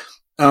talking.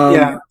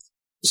 Yeah.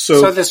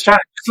 So this China.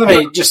 Let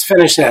me just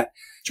finish that.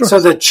 Sure. So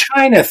the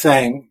China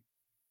thing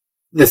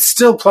that's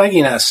still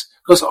plaguing us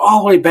goes all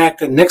the way back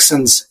to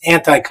Nixon's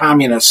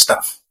anti-communist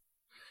stuff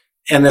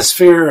and this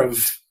fear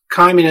of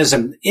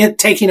communism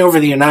taking over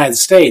the United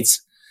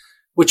States,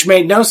 which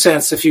made no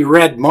sense if you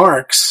read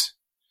Marx.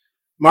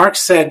 Marx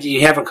said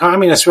you have a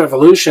communist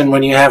revolution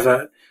when you have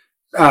a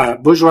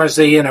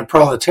bourgeoisie and a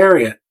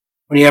proletariat,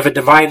 when you have a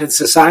divided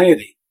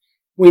society.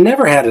 We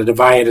never had a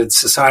divided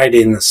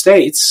society in the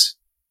States.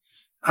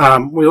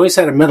 We always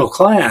had a middle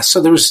class. So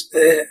there was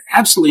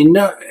absolutely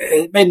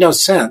it made no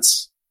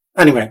sense.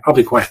 Anyway, I'll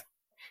be quiet.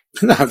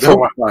 No,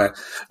 don't be quiet.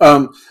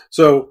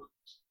 So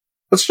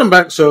let's jump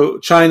back. So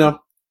China,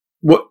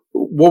 what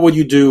would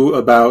you do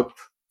about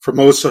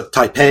Formosa,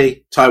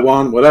 Taipei,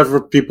 Taiwan,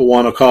 whatever people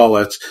want to call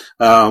it?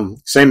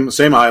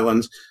 Same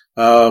island.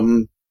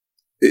 Do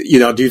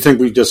you think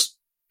we just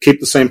keep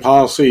the same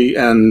policy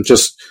and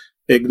just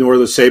ignore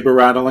the saber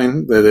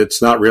rattling, that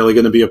it's not really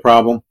going to be a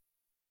problem?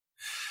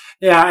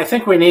 Yeah, I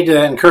think we need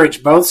to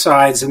encourage both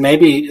sides, and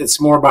maybe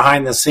it's more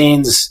behind the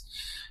scenes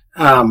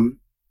to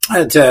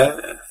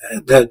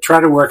try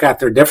to work out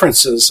their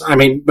differences. I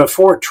mean,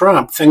 before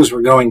Trump, things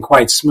were going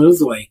quite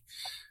smoothly.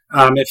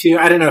 I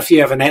don't know if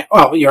you have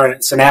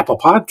it's an Apple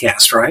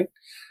podcast, right?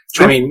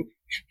 Sure. I mean,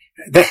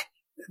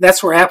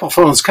 that's where Apple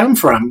phones come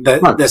from.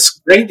 This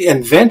great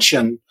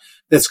invention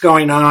that's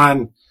going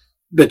on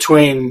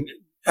between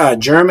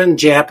German,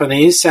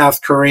 Japanese,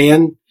 South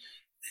Korean,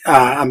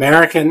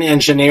 American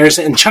engineers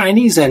and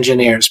Chinese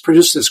engineers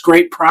produce this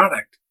great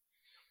product,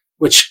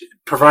 which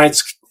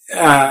provides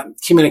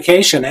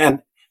communication.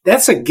 And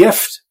that's a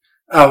gift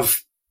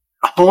of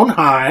Hon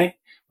Hai,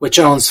 which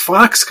owns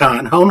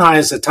Foxconn. Hon Hai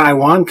is a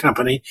Taiwan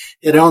company.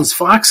 It owns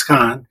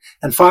Foxconn,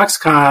 and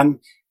Foxconn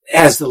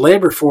has the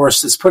labor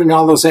force that's putting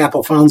all those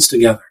Apple phones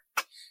together.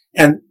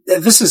 And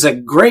this is a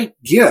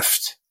great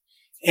gift.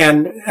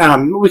 And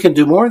we can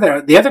do more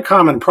there. The other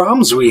common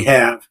problems we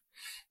have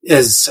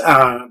is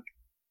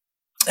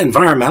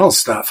environmental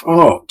stuff.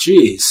 Oh,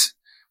 geez.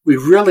 we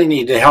really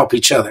need to help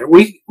each other.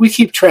 We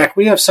keep track.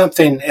 We have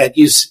something at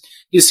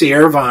UC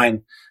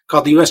Irvine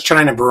called the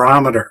U.S.-China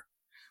Barometer,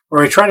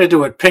 where we try to do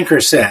what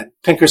Pinker said.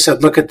 Pinker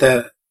said, look at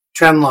the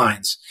trend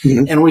lines.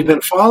 Mm-hmm. And we've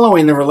been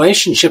following the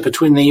relationship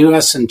between the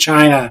U.S. and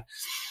China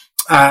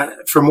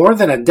for more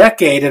than a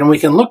decade, and we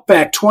can look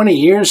back 20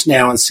 years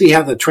now and see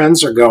how the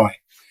trends are going.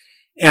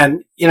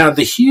 And,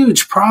 the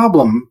huge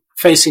problem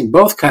facing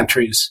both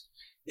countries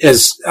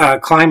is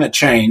climate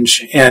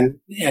change and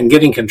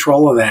getting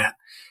control of that.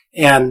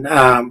 And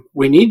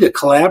we need to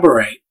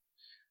collaborate.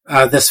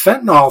 This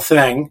fentanyl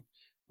thing,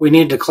 we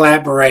need to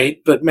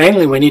collaborate, but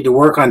mainly we need to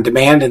work on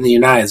demand in the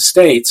United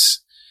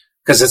States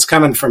because it's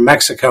coming from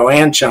Mexico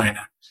and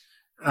China.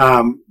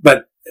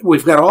 But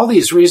we've got all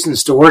these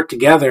reasons to work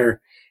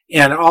together,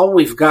 and all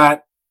we've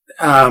got,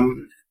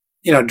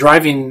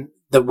 driving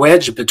the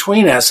wedge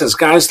between us is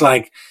guys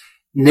like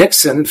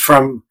Nixon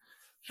from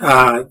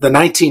the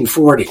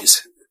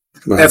 1940s.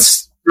 Right.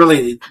 That's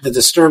really the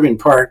disturbing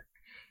part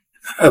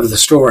of the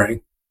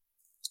story.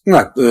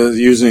 Right.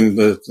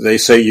 They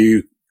say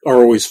you are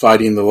always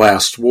fighting the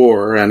last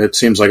war, and it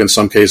seems like in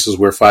some cases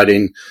we're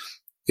fighting,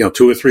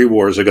 2 or 3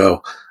 wars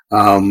ago.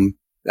 The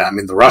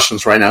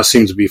Russians right now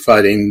seem to be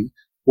fighting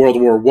World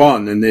War I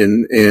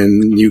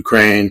in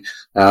Ukraine,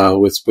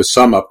 with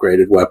some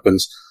upgraded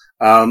weapons.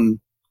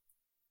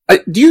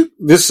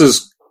 This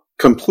is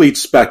complete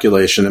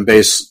speculation and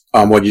based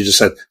on what you just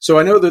said. So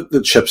I know that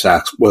the CHIPS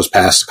Act was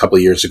passed a couple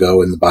of years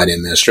ago in the Biden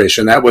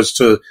administration. That was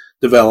to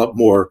develop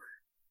more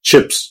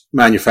chips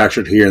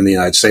manufactured here in the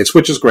United States,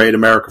 which is great.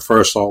 America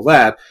first, all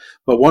that.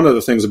 But one of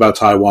the things about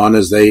Taiwan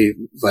is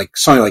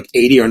something like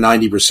 80 or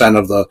 90%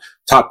 of the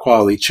top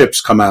quality chips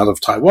come out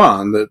of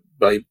Taiwan that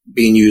by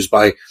being used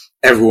by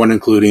everyone,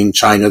 including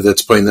China,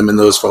 that's putting them in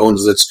those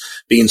phones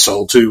that's being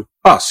sold to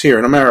us here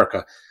in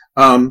America.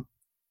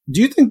 Do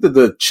you think that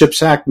the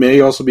CHIPS Act may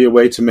also be a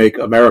way to make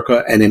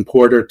America an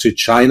importer to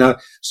China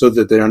so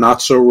that they're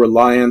not so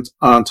reliant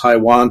on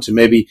Taiwan to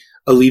maybe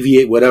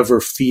alleviate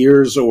whatever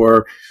fears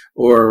or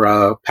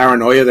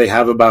paranoia they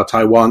have about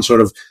Taiwan,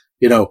 sort of,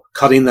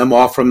 cutting them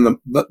off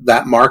from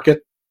that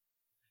market?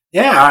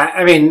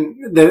 Yeah,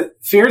 the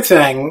fear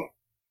thing,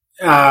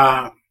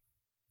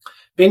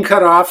 being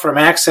cut off from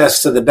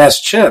access to the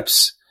best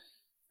chips,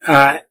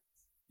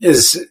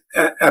 is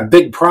a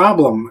big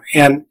problem.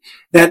 And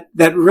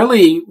that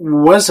really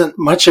wasn't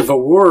much of a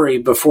worry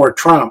before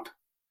Trump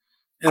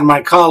and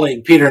my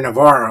colleague, Peter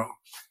Navarro.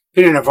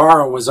 Peter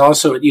Navarro was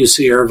also at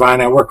UC Irvine.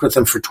 I worked with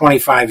him for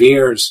 25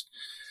 years.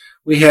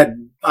 We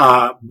had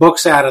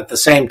books out at the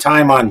same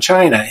time on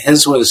China.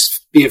 His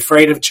was Be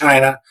Afraid of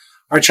China.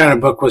 Our China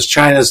book was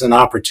China's an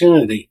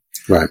Opportunity.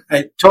 Right.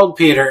 I told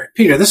Peter,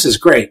 this is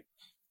great.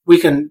 We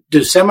can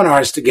do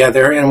seminars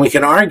together and we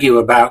can argue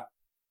about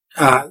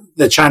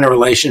the China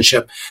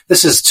relationship.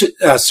 This is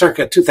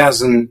circa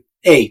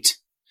 2008.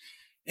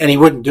 And he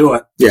wouldn't do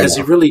it because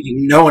he really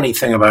didn't know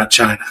anything about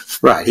China.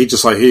 Right.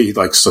 He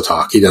likes to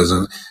talk. He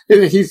doesn't.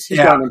 He's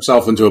gotten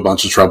himself into a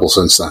bunch of trouble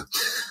since then.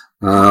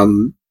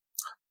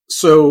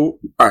 So,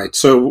 all right.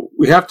 So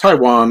we have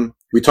Taiwan.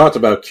 We talked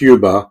about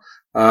Cuba,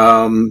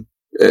 trying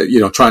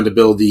to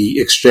build the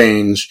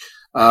exchange.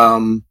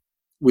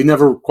 We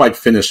never quite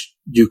finished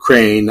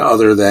Ukraine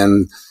other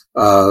than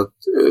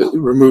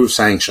remove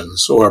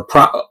sanctions or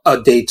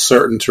a date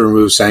certain to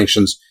remove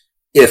sanctions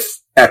if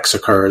X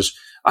occurs.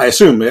 I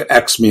assume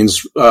X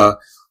means,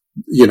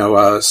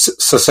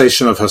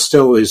 cessation of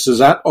hostilities. Does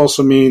that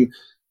also mean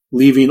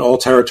leaving all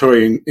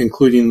territory,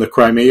 including the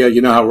Crimea?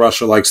 You know how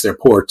Russia likes their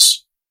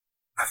ports.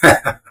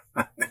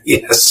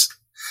 Yes.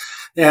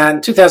 Yeah,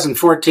 in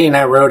 2014,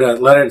 I wrote a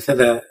letter to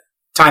the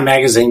Time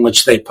magazine,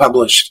 which they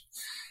published.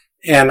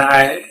 And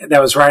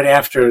that was right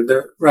after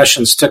the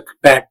Russians took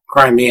back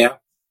Crimea.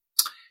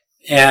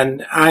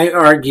 And I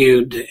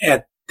argued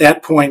at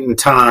that point in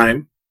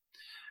time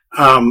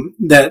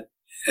that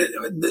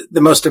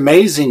the most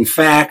amazing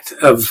fact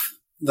of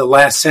the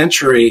last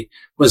century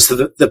was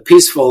the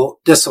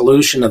peaceful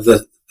dissolution of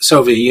the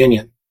Soviet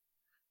Union.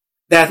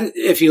 That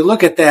if you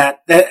look at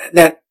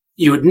that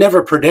you would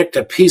never predict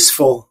a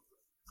peaceful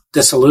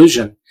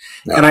dissolution.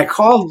 No. And I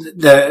called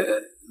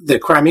the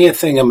Crimea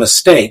thing a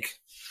mistake.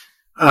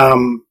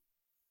 Part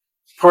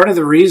of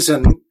the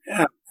reason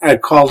I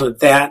called it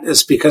that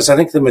is because I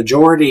think the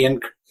majority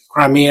in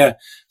Crimea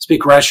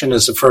speak Russian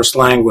as a first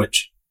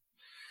language.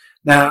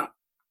 Now,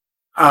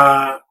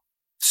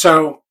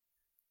 so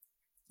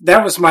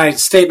that was my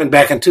statement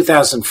back in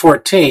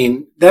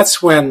 2014.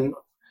 That's when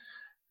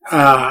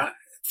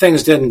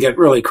things didn't get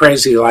really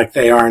crazy like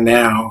they are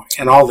now,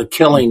 and all the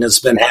killing has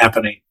been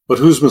happening. But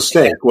whose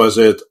mistake? Was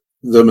it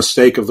the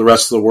mistake of the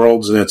rest of the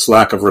world and its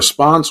lack of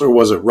response, or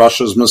was it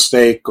Russia's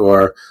mistake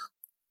or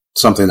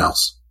something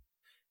else?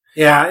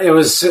 Yeah, it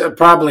was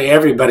probably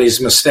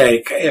everybody's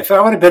mistake. If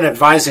I would have been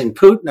advising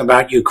Putin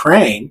about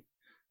Ukraine,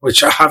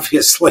 which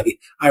obviously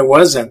I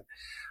wasn't,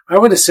 I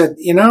would have said,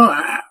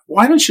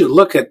 why don't you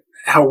look at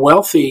how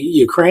wealthy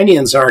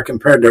Ukrainians are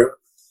compared to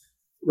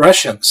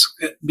Russians?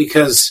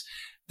 Because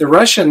the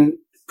Russian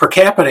per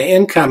capita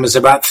income is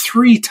about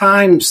 3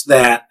 times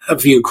that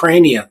of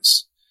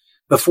Ukrainians.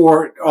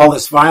 before all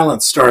this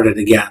violence started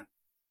again.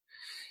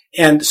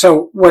 And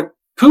so what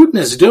Putin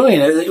is doing,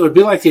 it would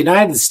be like the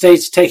United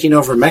States taking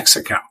over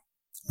Mexico.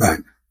 Right.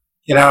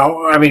 You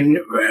know, I mean,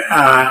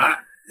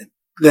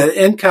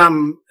 the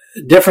income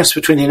difference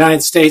between the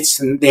United States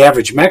and the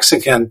average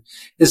Mexican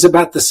is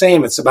about the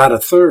same. It's about a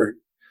third.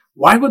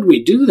 Why would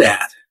we do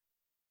that?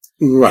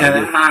 Right.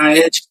 And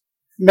it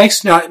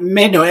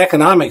made no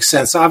economic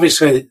sense.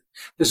 Obviously,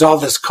 there's all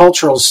this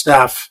cultural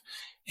stuff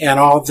and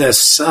all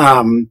this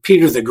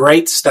Peter the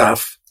Great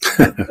stuff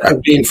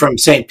being from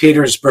St.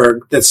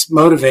 Petersburg that's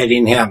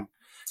motivating him.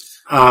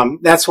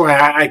 That's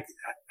why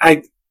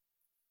I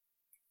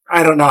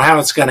don't know how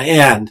it's going to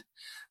end,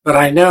 but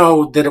I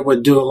know that it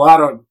would do a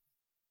lot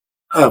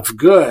of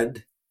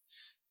good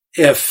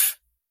if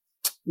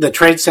the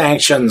trade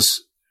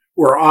sanctions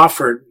were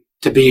offered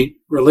to be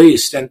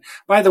released. And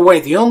by the way,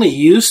 the only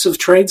use of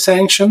trade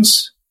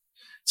sanctions,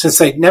 since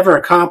they never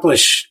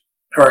accomplish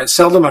or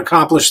seldom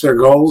accomplish their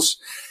goals,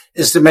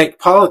 is to make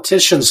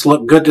politicians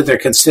look good to their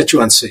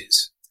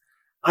constituencies.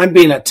 I'm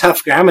being a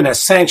tough guy. I'm going to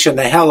sanction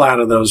the hell out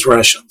of those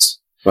Russians.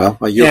 Well,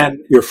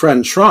 your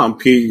friend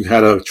Trump, he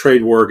had a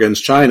trade war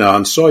against China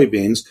on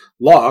soybeans,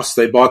 lost.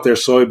 They bought their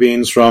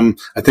soybeans from,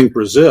 I think,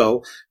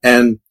 Brazil,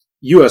 and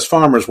U.S.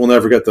 farmers will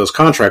never get those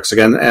contracts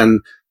again. And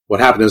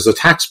what happened is the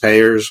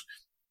taxpayers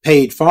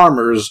paid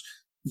farmers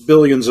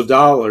billions of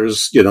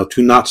dollars,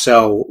 to not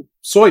sell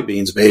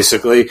soybeans,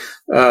 basically.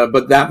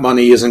 But that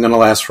money isn't going to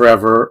last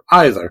forever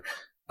either.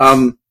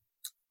 On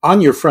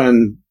your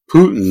friend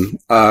Putin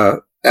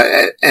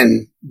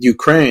and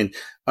Ukraine,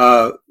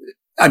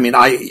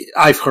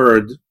 I've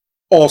heard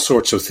all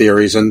sorts of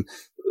theories, and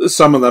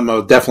some of them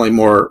are definitely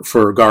more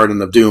for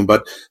Garden of Doom.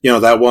 But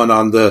that one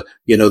on the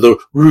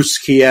Rus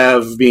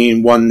Kiev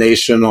being one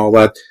nation, all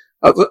that.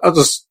 I'll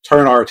just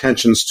turn our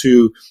attentions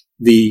to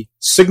the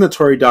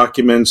signatory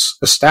documents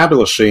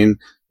establishing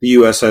the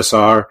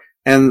USSR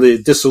and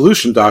the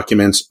dissolution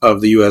documents of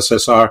the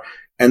USSR.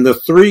 And the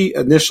three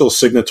initial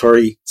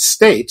signatory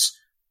states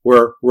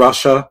were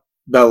Russia,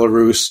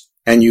 Belarus,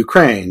 and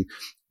Ukraine.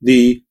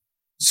 The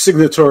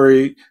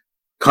signatory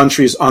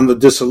countries on the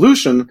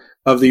dissolution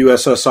of the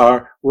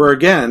USSR were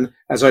again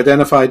as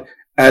identified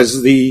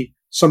as the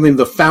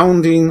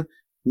founding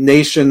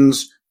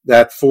nations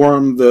that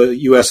formed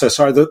the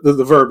USSR.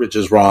 The verbiage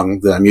is wrong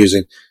that I'm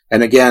using.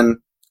 And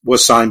again,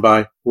 was signed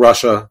by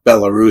Russia,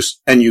 Belarus,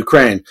 and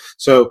Ukraine.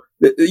 So,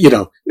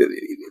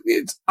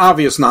 it's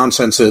obvious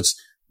nonsense. It's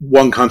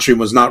one country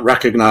was not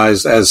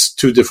recognized as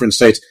two different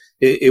states.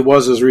 It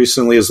was as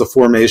recently as the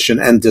formation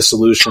and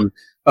dissolution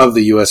of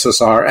the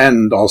USSR,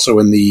 and also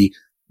in the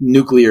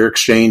nuclear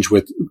exchange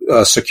with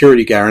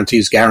security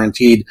guarantees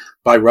guaranteed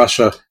by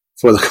Russia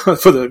for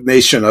the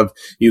nation of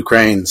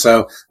Ukraine.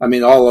 So,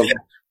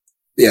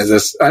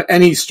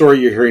 any story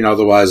you're hearing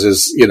otherwise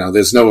is,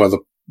 there's no other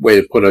way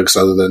to put it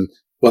other than,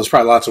 well, there's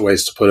probably lots of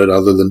ways to put it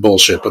other than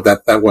bullshit, but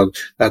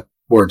that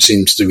word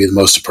seems to be the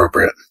most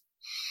appropriate.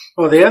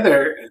 Well,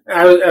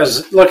 I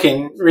was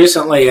looking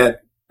recently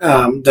at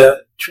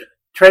the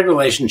trade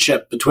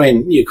relationship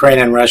between Ukraine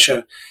and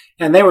Russia,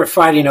 and they were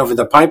fighting over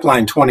the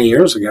pipeline 20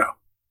 years ago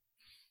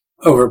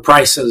over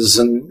prices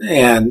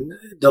and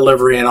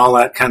delivery and all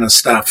that kind of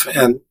stuff.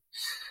 And,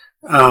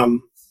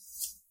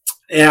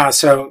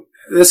 so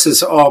this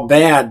is all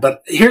bad,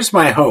 but here's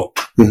my hope.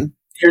 Mm-hmm.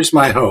 Here's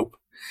my hope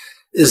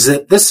is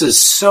that this is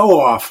so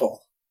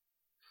awful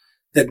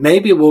that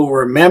maybe we'll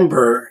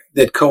remember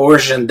that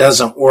coercion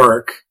doesn't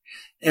work,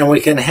 and we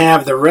can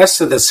have the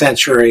rest of the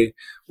century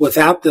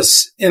without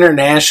this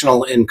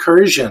international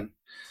incursion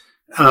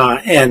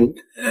and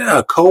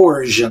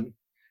coercion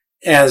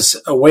as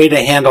a way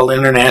to handle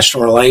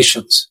international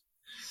relations.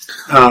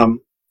 By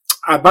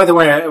the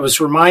way, I was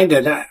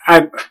reminded,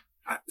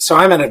 so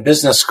I'm in a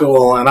business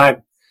school, and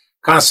I'm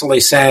constantly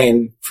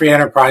saying free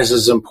enterprise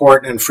is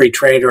important and free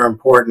trade are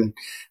important. And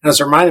I was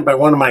reminded by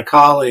one of my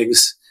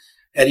colleagues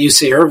at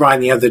UC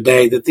Irvine the other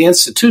day that the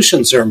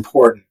institutions are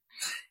important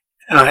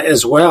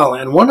as well.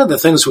 And one of the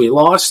things we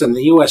lost in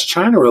the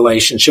U.S.-China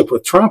relationship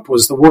with Trump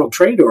was the World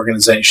Trade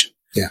Organization.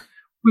 Yeah,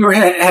 we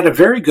had a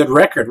very good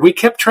record. We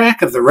kept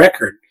track of the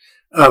record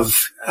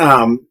of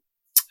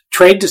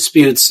trade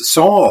disputes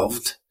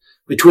solved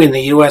between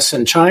the U.S.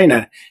 and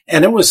China,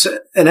 and it was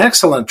an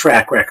excellent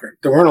track record.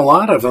 There weren't a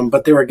lot of them,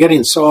 but they were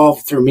getting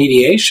solved through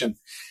mediation.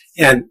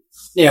 And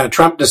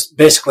Trump just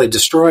basically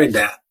destroyed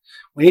that.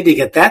 We need to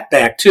get that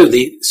back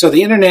too. So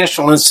the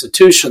international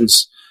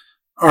institutions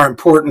are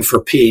important for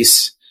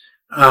peace,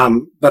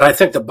 but I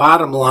think the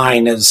bottom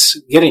line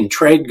is getting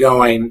trade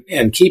going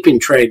and keeping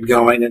trade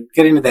going and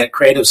getting to that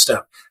creative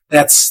stuff.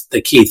 That's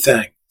the key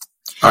thing.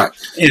 All right.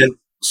 And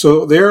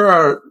so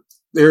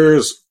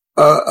there's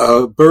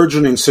a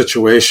burgeoning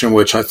situation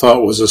which I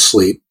thought was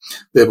asleep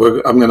that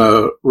I'm going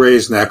to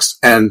raise next,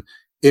 and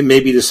it may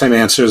be the same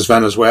answer as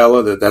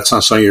Venezuela. That's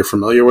not something you're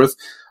familiar with,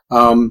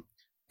 and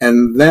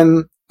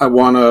then I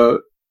want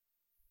to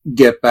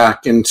get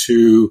back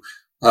into.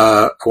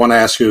 I want to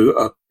ask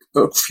you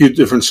a few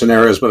different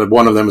scenarios, but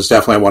one of them is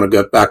definitely I want to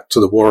get back to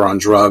the war on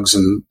drugs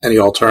and any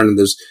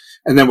alternatives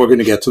And then we're going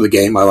to get to the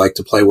game I like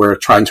to play, where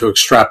trying to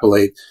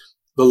extrapolate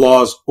the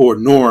laws or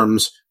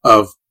norms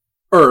of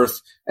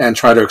Earth and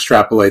try to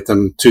extrapolate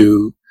them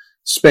to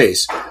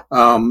space.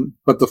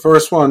 But the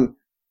first one,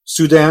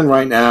 Sudan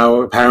right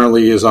now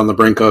apparently is on the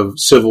brink of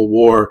civil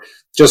war,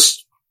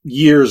 just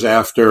years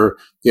after,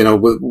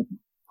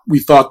 we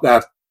thought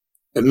that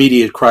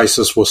immediate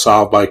crisis was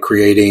solved by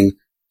creating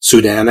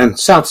Sudan and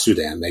South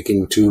Sudan,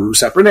 making two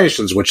separate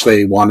nations, which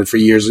they wanted for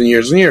years and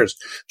years and years.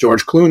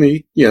 George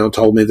Clooney,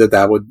 told me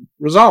that would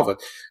resolve it.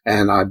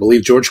 And I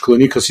believe George Clooney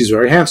because he's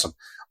very handsome.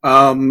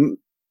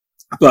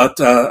 But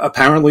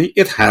apparently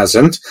it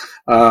hasn't.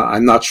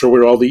 I'm not sure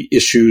where all the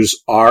issues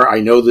are.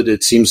 I know that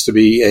it seems to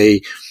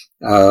be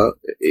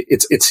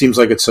it seems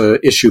like it's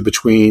a issue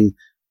between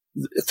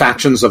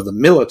factions of the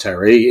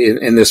military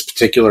in this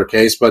particular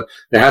case, but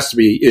there has to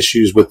be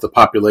issues with the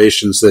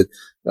populations that,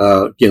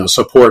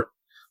 support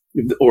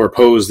or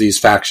oppose these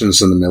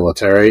factions in the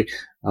military.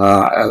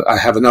 I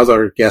have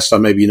another guest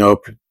on, maybe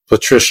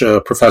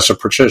Professor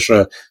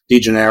Patricia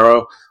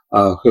DeGennaro,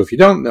 who, if you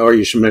don't know her,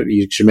 you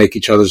should make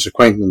each other's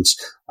acquaintance.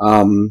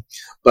 We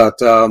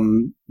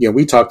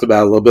talked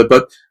about it a little bit,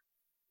 but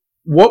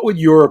what would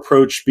your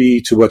approach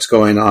be to what's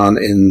going on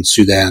in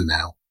Sudan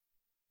now?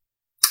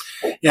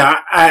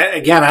 Yeah, I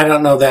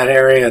don't know that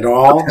area at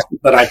all,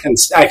 but I can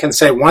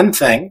say one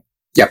thing.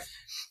 Yep.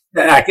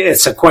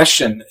 It's a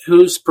question.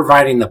 Who's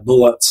providing the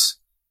bullets?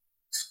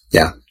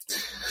 Yeah.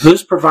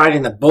 Who's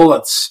providing the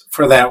bullets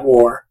for that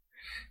war?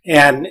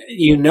 And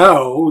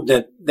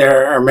that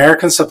there are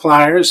American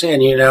suppliers,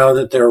 and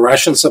that there are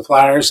Russian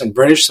suppliers and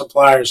British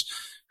suppliers.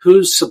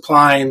 Who's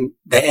supplying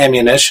the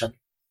ammunition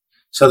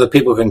so that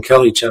people can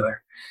kill each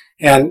other?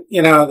 And,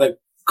 the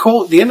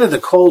end of the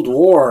Cold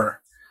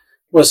War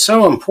was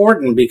so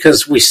important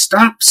because we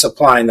stopped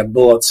supplying the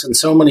bullets in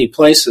so many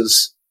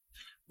places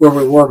where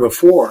we were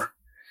before.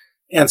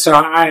 And so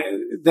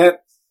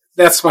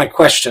that's my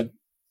question.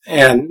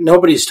 And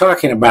nobody's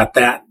talking about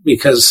that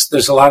because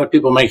there's a lot of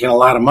people making a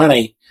lot of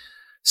money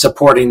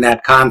supporting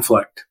that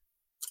conflict.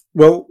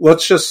 Well,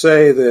 let's just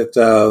say that,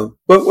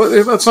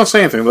 let's not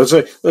say anything.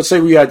 Let's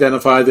say we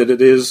identify that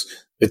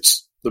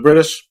it's the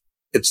British,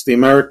 it's the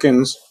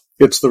Americans,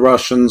 it's the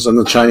Russians and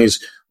the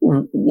Chinese.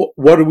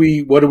 What do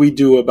we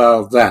do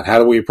about that? How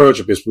do we approach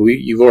it? Because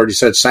you've already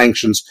said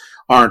sanctions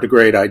aren't a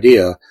great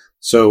idea.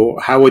 So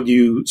how would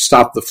you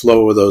stop the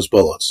flow of those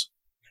bullets?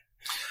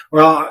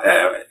 Well,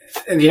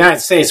 in the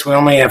United States, we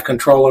only have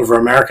control over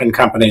American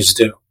companies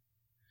do.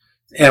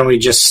 And we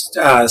just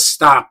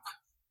stop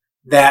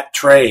that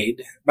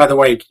trade. By the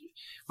way,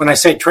 when I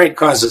say trade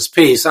causes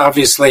peace,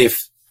 obviously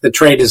if the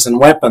trade is in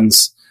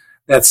weapons,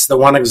 that's the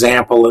one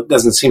example that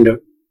doesn't seem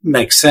to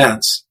make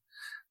sense.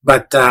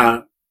 But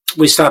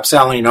we stop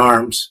selling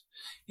arms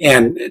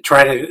and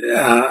try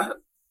to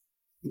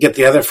get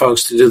the other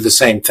folks to do the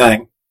same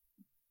thing.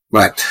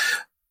 Right.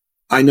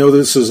 I know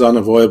this is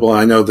unavoidable.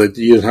 I know that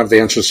you have the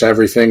answers to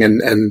everything,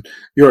 and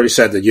you already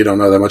said that you don't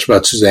know that much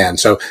about Sudan.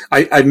 So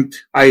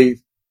I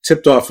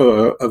tipped off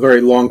a very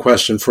long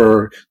question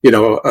for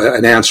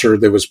an answer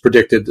that was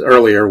predicted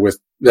earlier with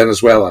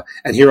Venezuela,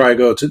 and here I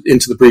go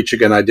into the breach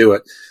again. I do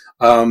it.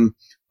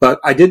 But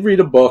I did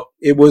read a book.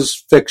 It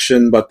was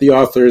fiction, but the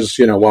authors,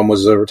 one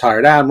was a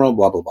retired admiral,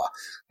 blah blah blah.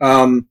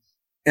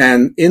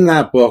 And in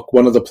that book,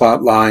 one of the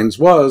plot lines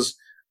was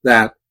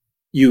that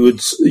you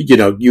would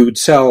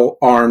sell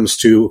arms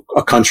to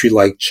a country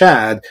like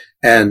Chad,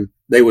 and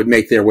they would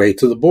make their way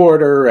to the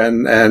border,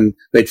 and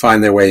they'd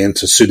find their way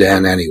into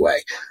Sudan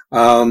anyway.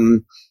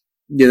 And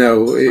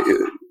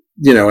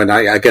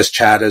I guess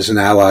Chad is an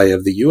ally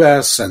of the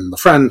U.S. and the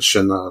French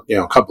and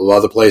a couple of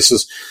other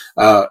places,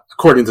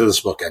 according to this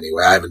book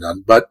anyway. I haven't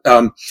done, but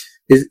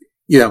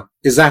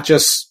is that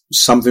just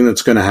something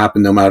that's going to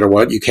happen no matter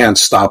what? You can't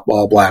stop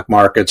all black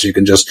markets. You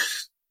can just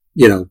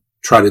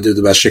try to do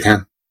the best you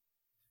can.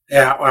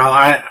 Yeah, well,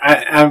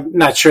 I'm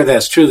not sure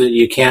that's true that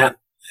you can't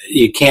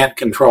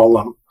control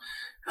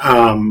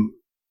them.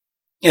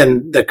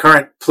 In the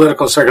current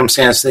political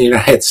circumstance in the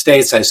United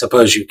States, I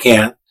suppose you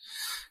can't,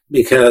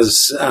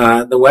 because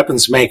the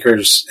weapons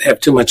makers have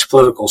too much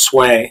political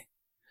sway.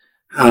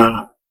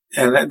 And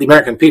the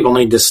American people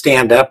need to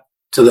stand up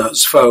to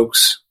those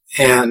folks.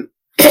 And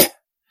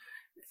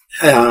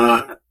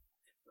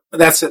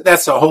that's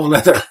a whole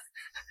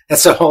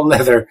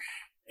nother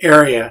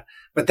area.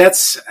 But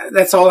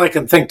that's all I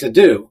can think to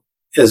do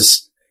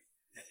is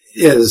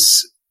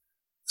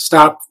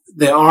stop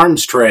the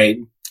arms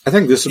trade. I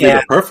think this would be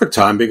the perfect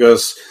time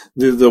because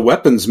the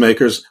weapons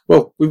makers.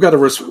 Well, we've got to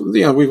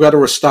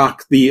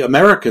restock the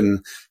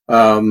American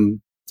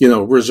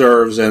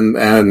reserves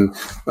and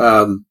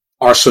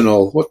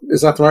arsenal. What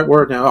is that the right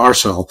word now?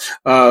 Arsenal.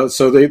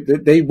 So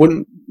they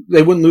wouldn't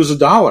lose a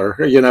dollar.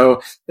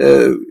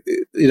 Listen.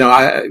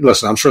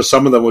 I'm sure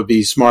some of them would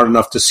be smart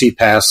enough to see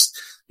past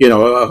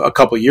a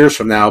couple of years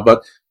from now,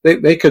 but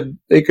they could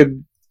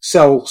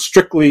sell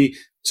strictly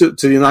to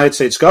the United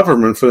States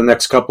government for the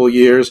next couple of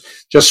years,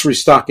 just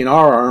restocking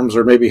our arms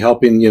or maybe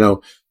helping,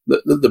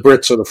 the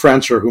Brits or the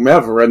French or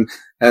whomever. And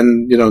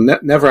and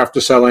never have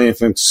to sell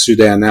anything to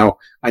Sudan. Now,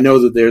 I know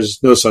that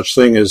there's no such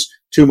thing as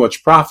too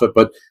much profit,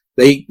 but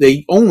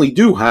they only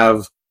do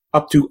have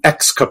up to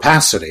X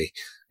capacity.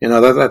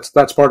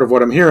 That's part of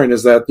what I'm hearing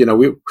is that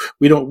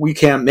we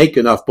can't make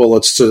enough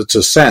bullets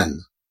to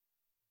send.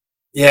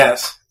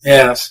 Yes.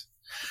 Well,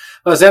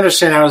 it's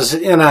interesting. I was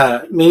in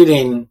a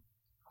meeting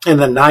in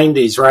the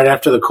 90s, right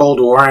after the Cold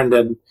War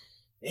ended,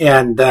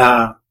 and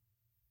they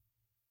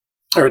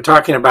were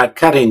talking about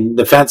cutting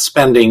defense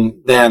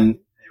spending then,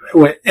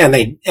 and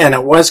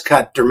it was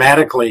cut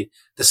dramatically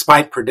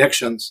despite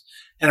predictions,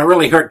 and it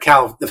really hurt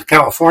the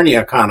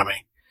California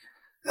economy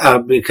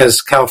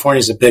because California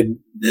is a big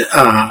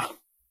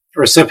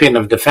recipient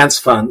of defense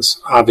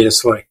funds,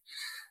 obviously.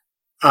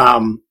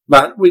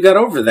 But we got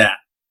over that,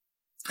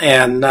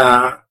 and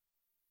I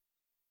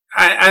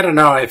don't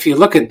know if you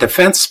look at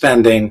defense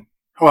spending.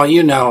 Well,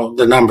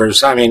 the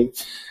numbers. I mean,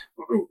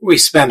 we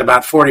spend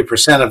about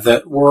 40% of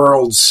the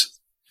world's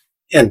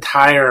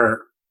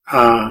entire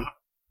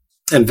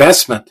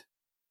investment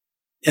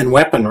in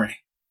weaponry.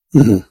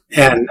 Mm-hmm.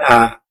 And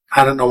I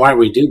don't know why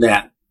we do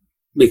that.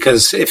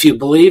 Because if you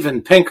believe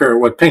in Pinker,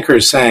 what Pinker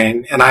is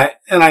saying, and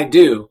I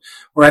do,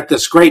 we're at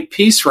this great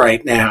peace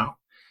right now.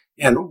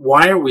 And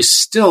why are we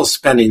still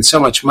spending so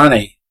much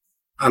money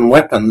on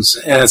weapons?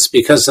 And it's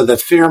because of the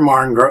fear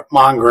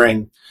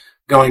mongering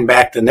going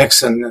back to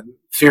Nixon, and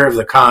fear of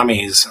the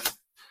commies,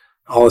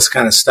 all this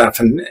kind of stuff.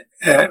 And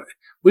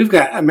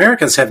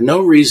Americans have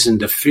no reason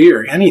to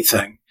fear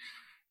anything.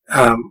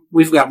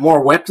 We've got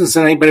more weapons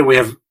than anybody. We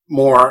have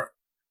more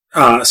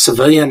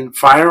civilian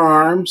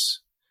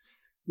firearms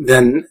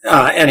than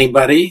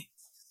anybody.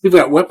 We've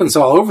got weapons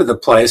all over the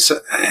place.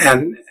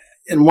 And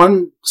in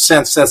one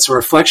sense, that's a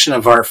reflection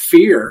of our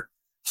fear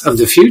of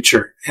the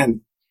future.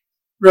 And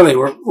really,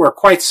 we're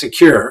quite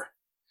secure.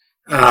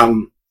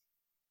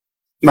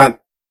 But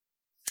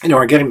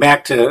we're getting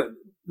back to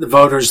the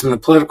voters and the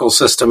political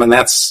system, and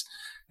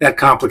that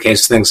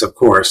complicates things, of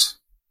course.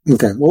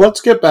 Okay, well,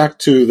 let's get back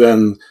to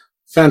then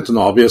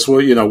fentanyl, because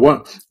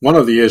one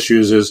of the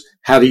issues is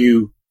how do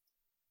you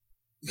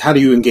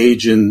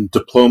engage in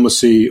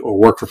diplomacy or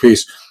work for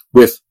peace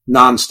with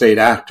non-state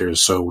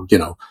actors? So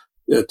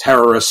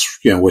terrorists,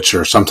 which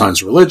are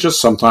sometimes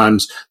religious,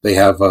 sometimes they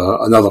have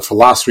another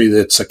philosophy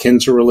that's akin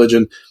to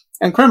religion,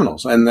 and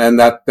criminals,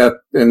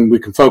 and we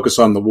can focus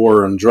on the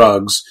war on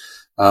drugs.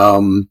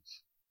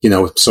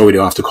 So we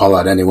don't have to call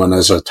out anyone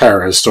as a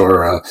terrorist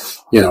or a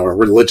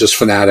religious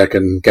fanatic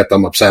and get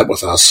them upset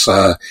with us.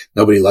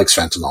 Nobody likes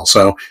fentanyl.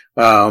 So,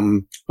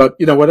 but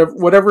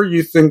whatever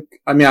you think,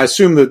 I mean, I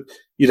assume that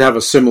you'd have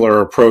a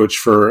similar approach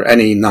for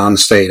any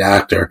non-state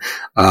actor.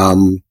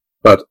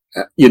 But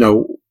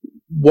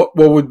what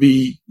would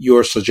be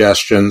your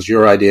suggestions,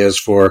 your ideas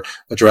for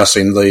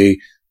addressing the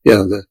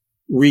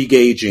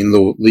re-gauging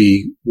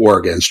the war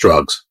against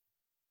drugs?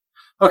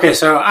 Okay.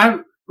 So I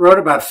wrote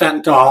about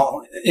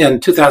fentanyl in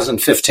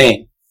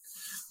 2015.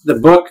 The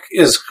book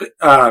is it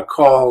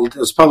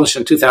was published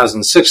in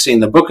 2016.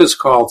 The book is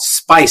called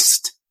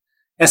Spiced,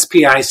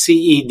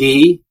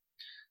 SPICED,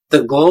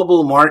 The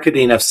Global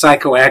Marketing of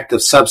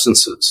Psychoactive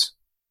Substances.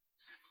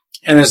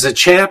 And there's a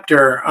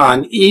chapter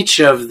on each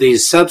of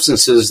these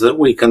substances that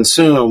we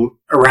consume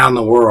around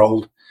the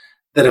world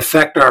that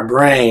affect our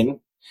brain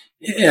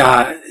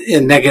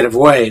in negative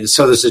ways.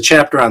 So there's a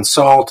chapter on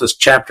salt, there's a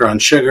chapter on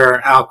sugar,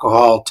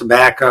 alcohol,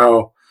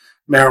 tobacco,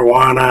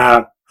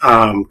 marijuana,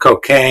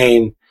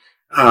 cocaine,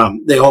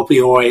 the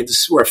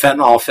opioids, where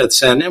fentanyl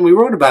fits in. And we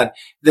wrote about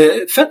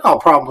the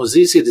fentanyl problem was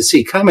easy to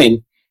see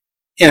coming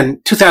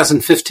in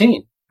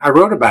 2015. I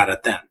wrote about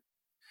it then.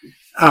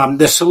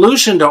 The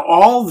solution to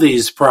all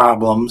these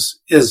problems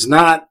is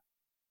not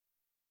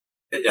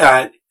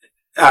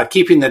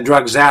keeping the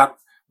drugs out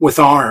with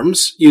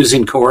arms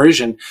using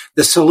coercion.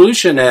 The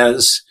solution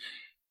is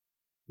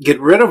get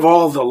rid of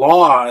all the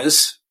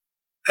laws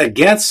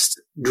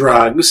against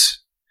drugs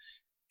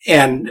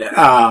and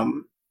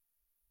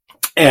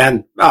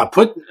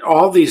put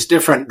all these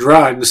different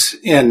drugs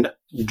in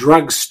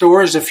drug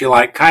stores, if you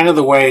like, kind of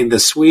the way the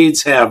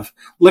Swedes have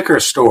liquor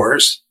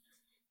stores.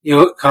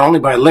 You can only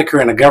buy liquor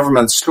in a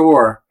government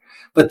store.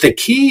 But the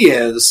key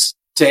is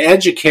to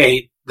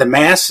educate the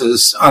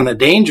masses on the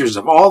dangers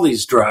of all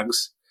these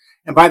drugs.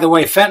 And by the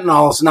way,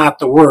 fentanyl is not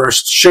the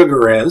worst.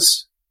 Sugar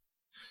is.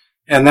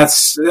 And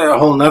that's a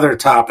whole nother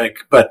topic.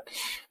 But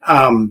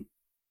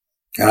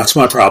that's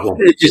my problem.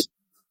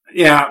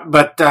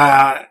 But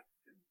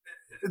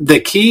the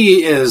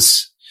key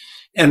is,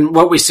 and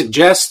what we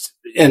suggest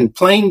in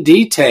plain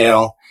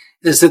detail,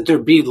 is that there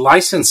be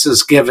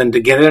licenses given to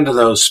get into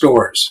those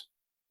stores,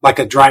 like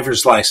a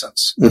driver's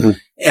license. Mm-hmm.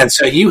 And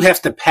so you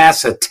have to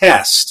pass a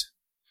test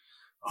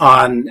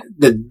on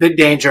the big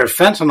danger of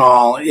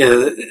fentanyl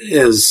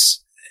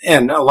is,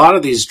 and a lot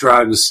of these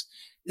drugs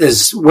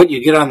is what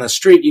you get on the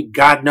street.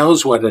 God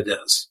knows what it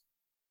is.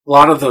 A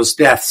lot of those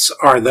deaths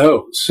are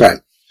those. Right.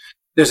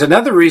 There's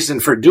another reason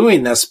for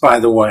doing this, by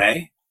the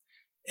way,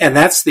 and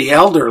that's the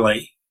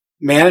elderly,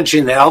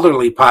 managing the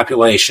elderly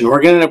population.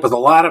 We're going to end up with a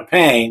lot of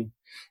pain,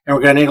 and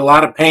we're going to need a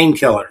lot of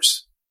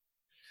painkillers.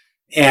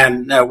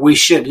 And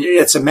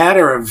it's a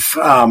matter of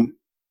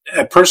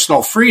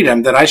personal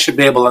freedom that I should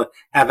be able to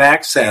have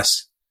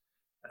access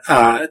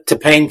to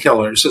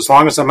painkillers as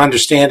long as I'm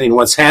understanding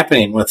what's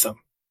happening with them.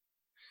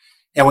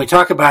 And we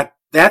talk about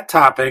that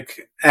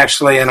topic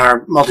actually in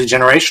our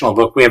multi-generational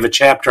book. We have a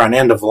chapter on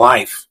end of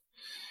life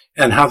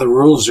and how the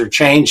rules are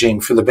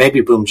changing for the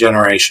baby boom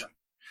generation.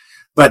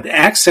 But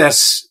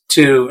access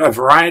to a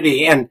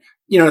variety, and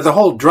the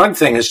whole drug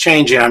thing is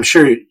changing. I'm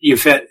sure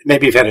you've had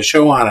a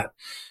show on it.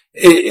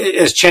 It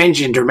is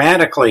changing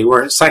dramatically,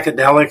 where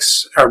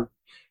psychedelics are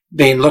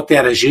being looked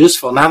at as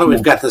useful. Now that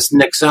we've got this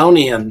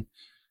Nixonian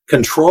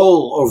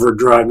control over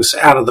drugs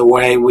out of the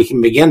way, we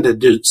can begin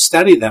to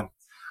study them.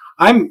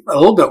 I'm a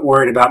little bit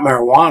worried about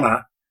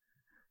marijuana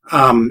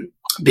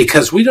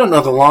because we don't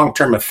know the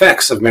long-term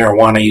effects of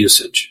marijuana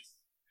usage.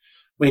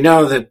 We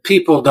know that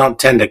people don't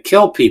tend to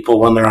kill people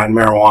when they're on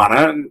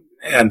marijuana,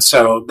 and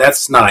so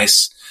that's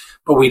nice.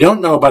 But we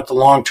don't know about the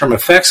long-term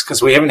effects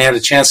because we haven't had a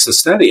chance to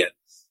study it.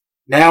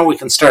 Now we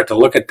can start to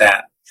look at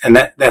that, and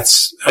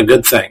that's a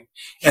good thing.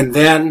 And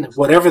then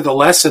whatever the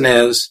lesson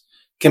is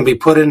can be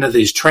put into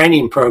these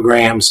training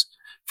programs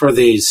for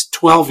these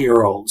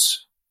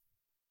 12-year-olds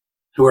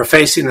who are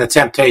facing the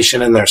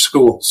temptation in their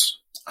schools.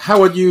 How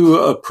would you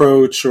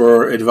approach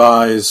or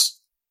advise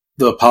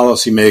the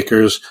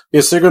policymakers?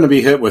 Yes, they're going to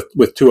be hit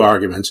with two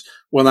arguments.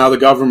 Well, now the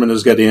government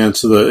is getting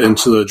into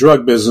the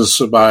drug business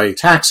by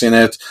taxing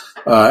it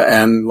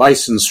and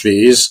license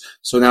fees.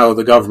 So now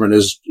the government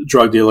is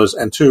drug dealers.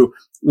 And two,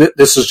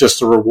 this is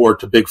just a reward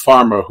to big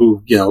pharma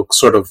who,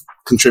 sort of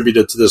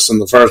contributed to this in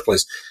the first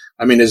place.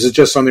 I mean, is it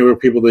just something where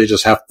people, they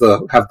just have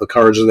to have the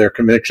courage of their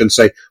conviction,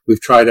 say,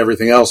 we've tried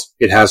everything else,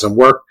 it hasn't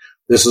worked,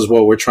 this is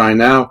what we're trying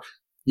now?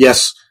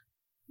 Yes,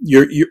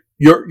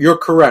 you're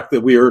correct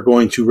that we are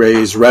going to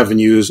raise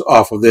revenues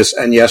off of this,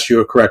 and yes,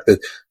 you're correct that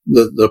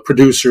the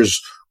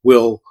producers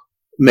will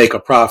make a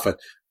profit,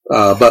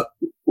 but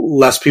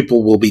less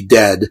people will be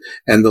dead,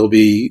 and there'll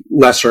be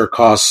lesser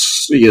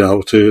costs, to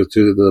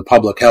the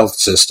public health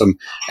system.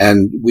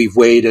 And we've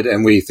waited,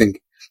 and we think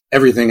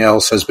everything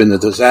else has been a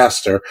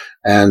disaster,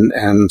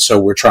 and so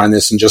we're trying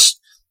this and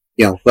just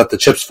let the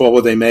chips fall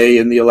where they may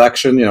in the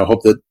election.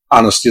 Hope that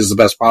honesty is the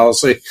best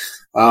policy.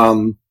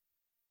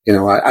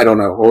 I don't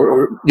know,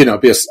 or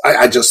because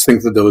I just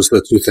think that those are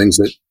the two things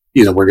that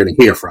we're going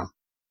to hear from.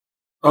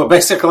 Well,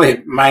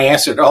 basically, my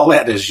answer to all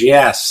that is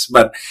yes.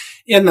 But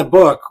in the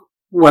book,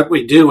 what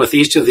we do with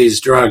each of these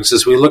drugs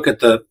is we look at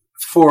the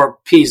 4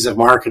 P's of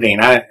marketing.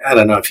 I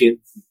don't know if you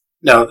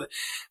know,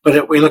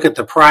 but we look at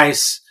the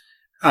price,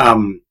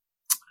 how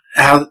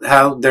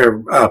they're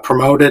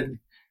promoted.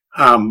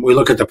 We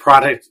look at the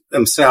product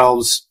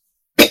themselves,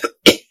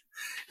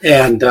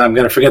 and I'm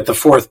going to forget the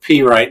 4th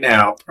P right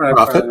now.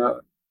 Profit.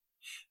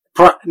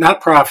 Not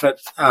profit.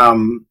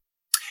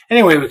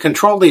 Anyway, we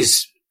control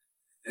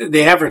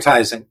the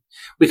advertising.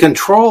 We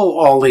control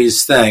all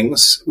these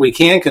things. We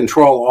can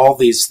control all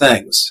these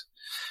things.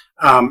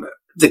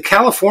 The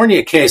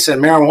California case in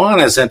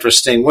marijuana is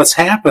interesting. What's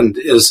happened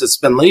is it's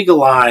been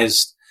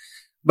legalized,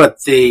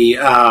 but the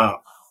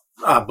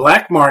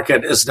black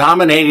market is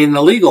dominating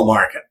the legal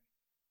market.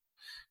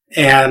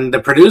 And the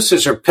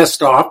producers are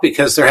pissed off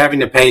because they're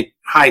having to pay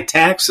high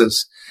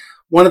taxes.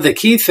 One of the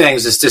key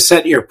things is to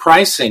set your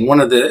pricing.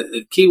 One of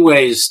the key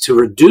ways to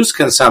reduce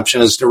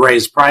consumption is to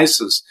raise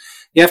prices.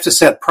 You have to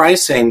set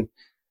pricing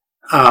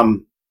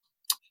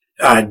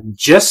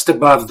just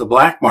above the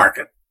black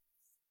market.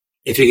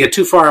 If you get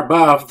too far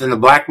above, then the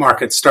black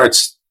market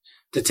starts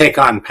to take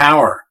on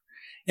power.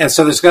 And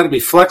so there's got to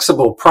be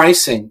flexible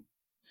pricing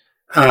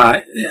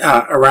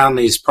around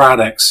these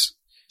products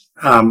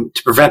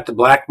to prevent the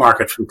black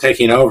market from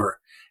taking over.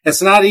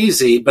 It's not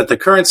easy, but the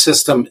current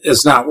system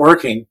is not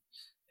working.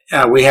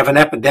 We have an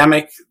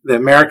epidemic. The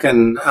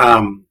American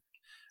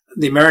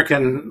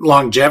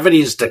longevity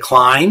has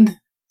declined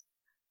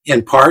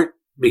in part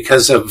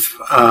because of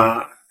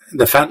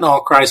the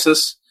fentanyl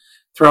crisis.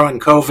 Throw in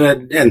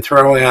COVID and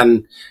throw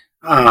in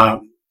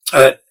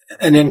an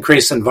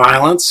increase in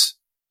violence,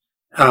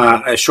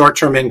 a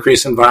short-term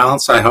increase in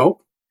violence, I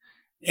hope.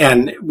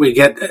 And we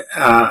get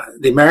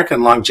the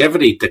American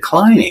longevity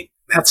declining.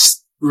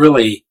 That's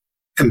really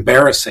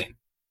embarrassing.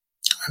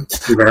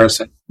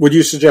 Embarrassing. Would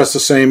you suggest the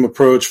same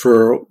approach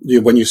for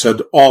when you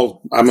said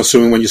all? I'm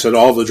assuming when you said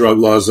all the drug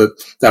laws that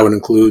would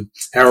include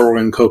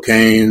heroin,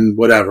 cocaine,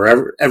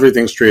 whatever.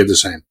 Everything's treated the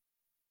same.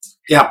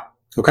 Yeah.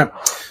 Okay.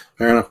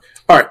 Fair enough.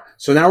 All right.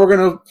 So now we're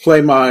going to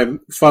play my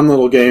fun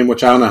little game,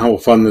 which I don't know how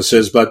fun this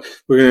is, but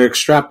we're going to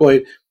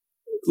extrapolate.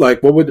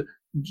 Like, what would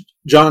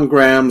John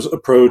Graham's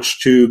approach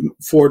to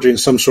forging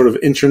some sort of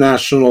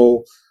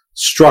international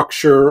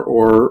structure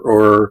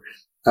or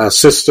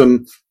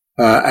system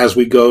as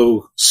we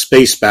go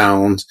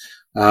spacebound?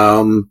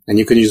 And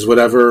you can use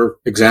whatever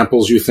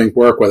examples you think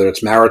work, whether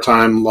it's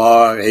maritime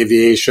law,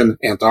 aviation,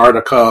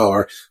 Antarctica,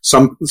 or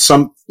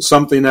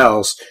something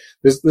else.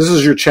 This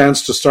is your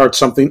chance to start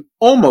something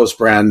almost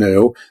brand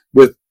new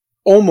with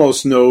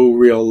almost no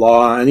real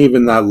law, and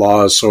even that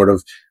law is sort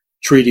of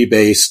treaty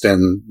based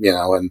and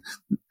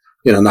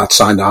not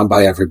signed on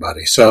by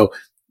everybody. So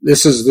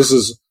this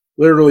is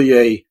literally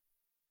a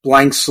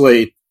blank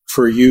slate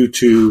for you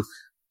to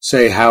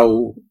say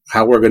how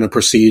we're going to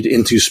proceed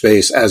into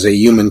space as a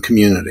human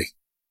community.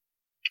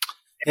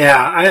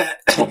 Yeah,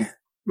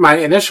 my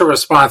initial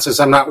response is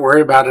I'm not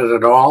worried about it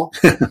at all.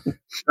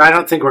 I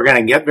don't think we're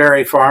going to get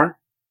very far.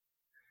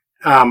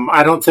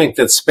 I don't think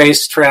that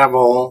space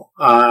travel,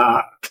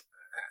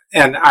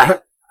 and I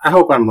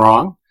hope I'm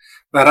wrong,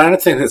 but I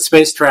don't think that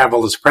space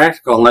travel is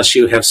practical unless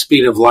you have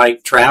speed of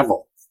light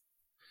travel.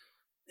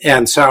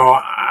 And so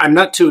I'm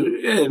not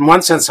in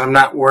one sense, I'm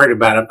not worried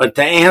about it. But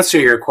to answer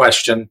your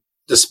question,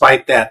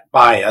 despite that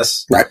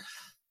bias, right,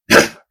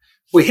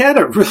 we had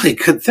a really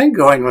good thing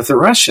going with the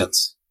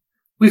Russians.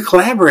 We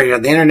collaborated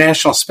at the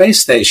International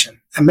Space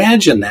Station.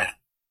 Imagine that.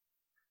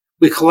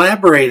 We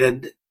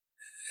collaborated,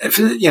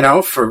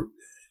 for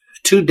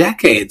 2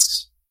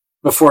 decades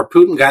before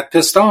Putin got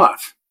pissed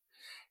off.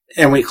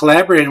 And we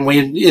collaborated, and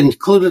we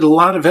included a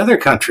lot of other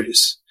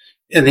countries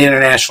in the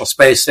International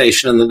Space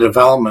Station and the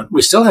development.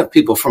 We still have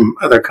people from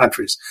other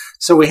countries.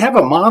 So we have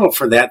a model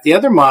for that. The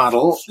other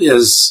model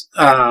is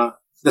the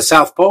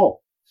South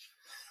Pole.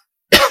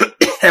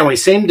 And we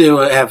seem to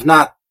have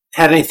not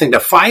had anything to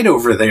fight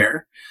over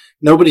there.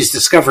 Nobody's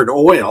discovered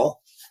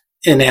oil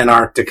in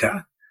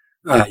Antarctica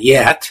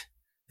yet.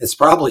 It's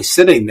probably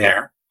sitting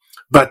there.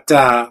 But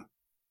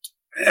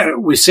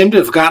we seem to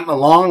have gotten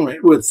along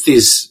with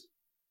these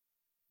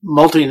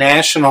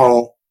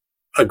multinational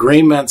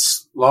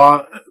agreements.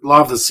 Law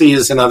of the Sea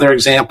is another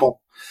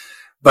example.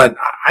 But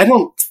I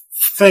don't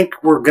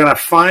think we're going to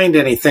find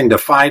anything to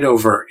fight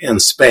over in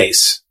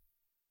space.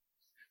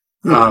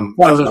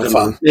 Other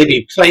than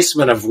maybe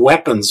placement of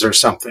weapons or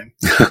something.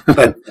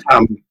 But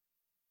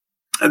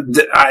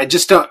I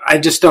just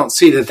don't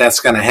see that that's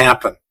going to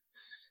happen.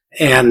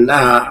 And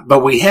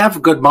but we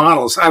have good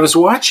models. I was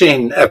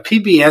watching a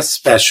PBS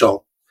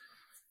special.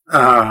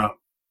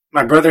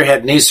 My brother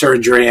had knee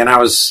surgery, and I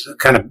was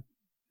kind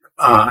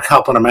of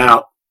helping him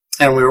out.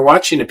 And we were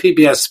watching a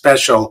PBS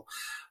special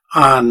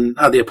on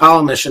the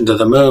Apollo mission to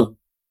the moon.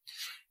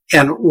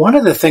 And one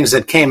of the things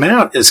that came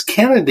out is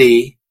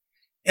Kennedy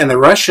and the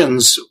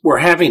Russians were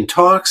having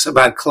talks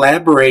about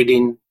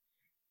collaborating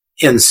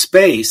in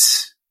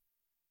space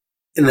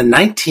in the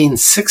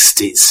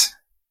 1960s,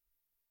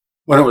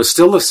 when it was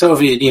still the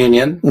Soviet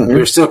Union. Mm-hmm. We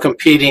were still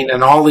competing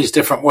in all these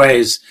different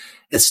ways.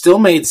 It still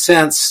made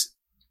sense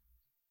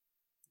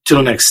to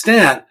an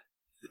extent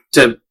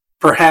to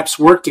perhaps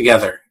work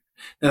together.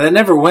 Now, that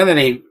never went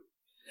any,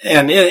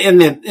 and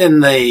in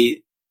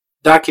the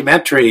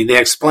documentary, they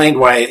explained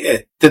why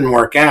it didn't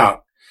work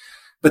out.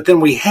 But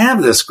then we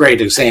have this great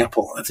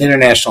example at the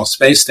International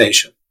Space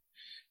Station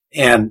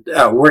and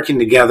working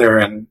together,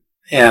 and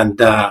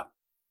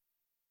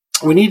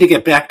we need to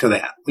get back to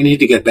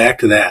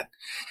that.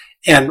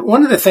 And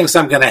one of the things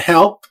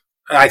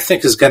I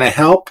think is going to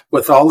help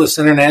with all this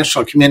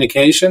international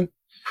communication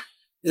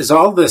is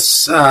all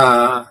this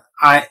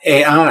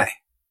AI.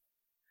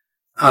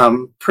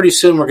 Pretty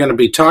soon we're going to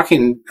be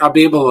talking, I'll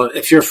be able to,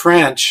 if you're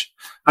French,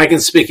 I can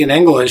speak in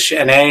English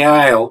and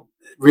AI will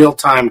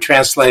real-time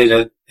translate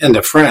it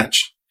into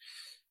French.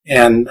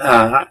 And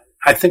I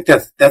think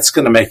that's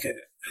going to make it,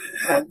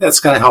 that's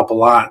going to help a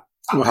lot.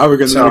 Well, how are we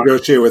going to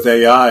negotiate with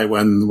AI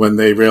when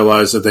they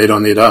realize that they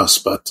don't need us,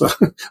 but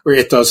or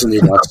it doesn't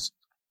need us?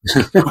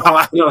 Well,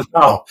 I don't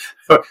know.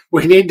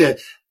 We need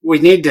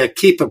to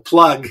keep a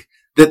plug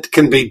that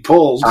can be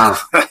pulled.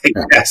 I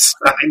guess.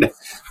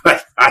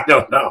 I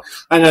don't know.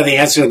 I know the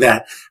answer to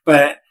that,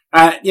 but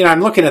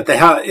I'm looking at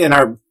in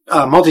our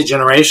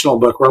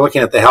multi-generational book. We're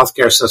looking at the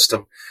healthcare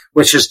system,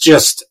 which is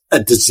just a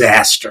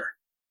disaster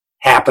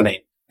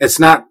happening. It's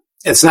not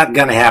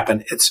going to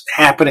happen. It's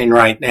happening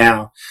right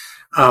now.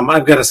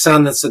 I've got a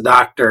son that's a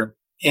doctor,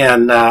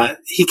 and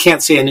he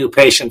can't see a new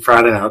patient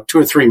for, 2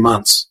 or 3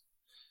 months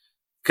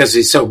because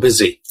he's so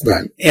busy.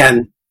 Right.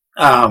 And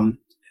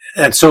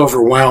so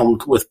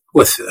overwhelmed with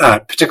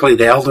particularly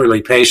the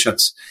elderly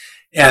patients.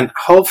 And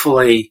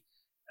hopefully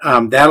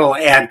that'll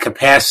add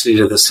capacity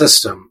to the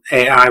system.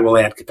 AI will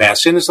add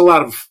capacity. And there's a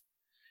lot of,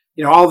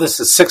 all this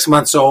is 6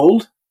 months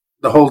old.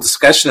 The whole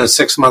discussion is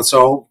 6 months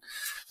old.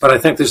 But I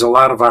think there's a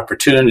lot of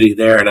opportunity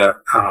there to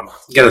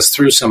get us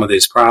through some of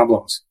these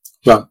problems.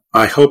 Well,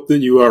 I hope that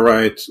you are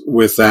right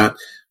with that.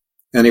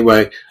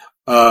 Anyway,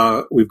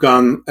 we've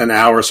gone an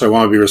hour, so I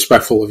want to be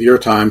respectful of your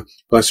time,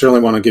 but I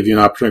certainly want to give you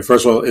an opportunity.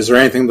 First of all, is there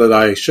anything that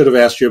I should have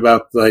asked you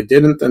about that I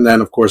didn't? And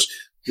then, of course,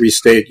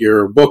 restate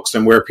your books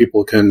and where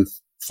people can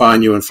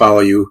find you and follow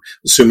you,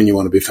 assuming you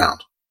want to be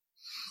found.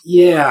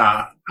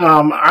 Yeah,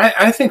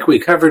 I think we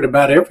covered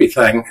about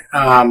everything.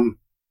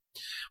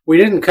 We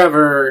didn't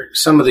cover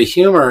some of the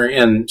humor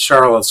in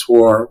Charlotte's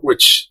War,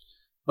 which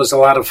was a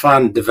lot of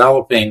fun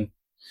developing.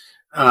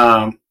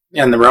 And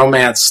the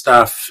romance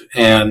stuff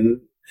and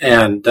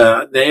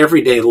the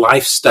everyday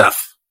life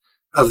stuff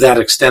of that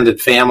extended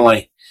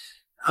family.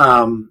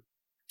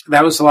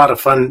 That was a lot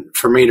of fun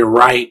for me to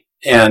write,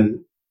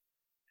 and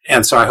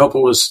so I hope it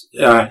was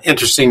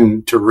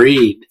interesting to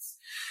read.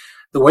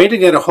 The way to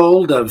get a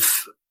hold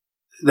of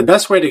the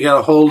best way to get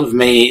a hold of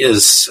me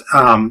is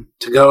to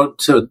go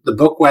to the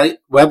book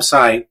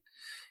website.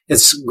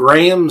 It's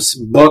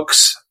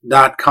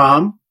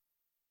grahamsbooks.com.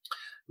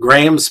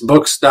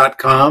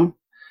 grahamsbooks.com.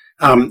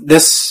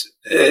 This,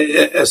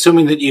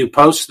 assuming that you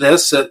post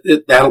this,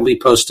 that'll be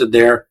posted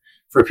there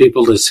for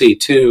people to see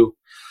too.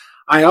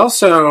 I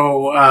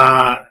also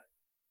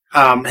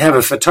have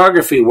a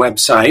photography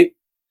website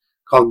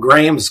called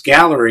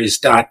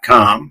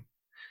grahamsgalleries.com.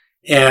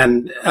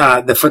 And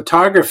the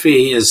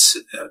photography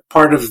is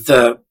part of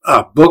the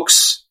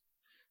books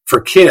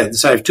for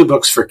kids. I have 2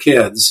 books for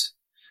kids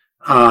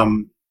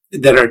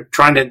that are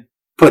trying to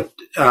put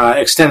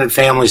extended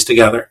families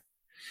together.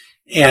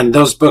 And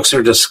those books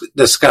are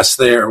discussed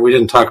there. We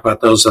didn't talk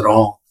about those at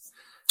all.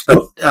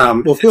 But,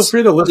 well, feel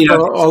free to list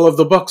all of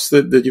the books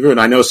that you've written.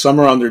 I know some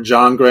are under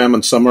John Graham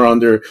and some are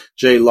under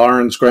J.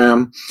 Lawrence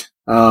Graham.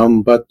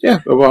 But yeah,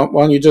 why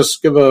don't you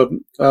just give a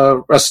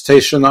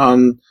recitation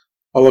on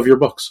all of your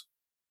books?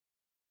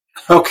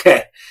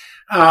 Okay.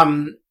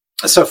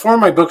 So 4 of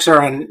my books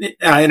are on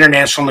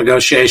international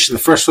negotiation. The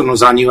first one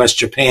was on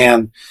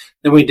U.S.-Japan.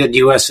 Then we did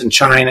U.S. and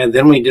China.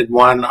 Then we did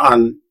one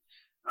on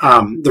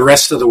the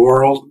rest of the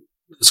world.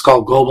 It's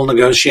called Global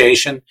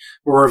Negotiation.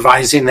 We're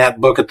revising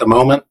that book at the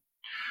moment.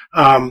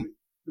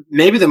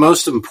 Maybe the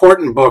most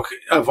important book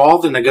of all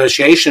the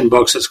negotiation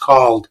books is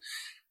called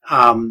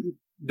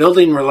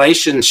Building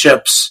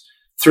Relationships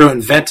Through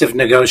Inventive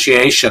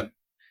Negotiation.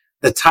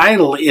 The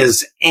title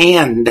is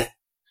 "And"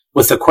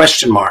 with a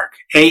question mark,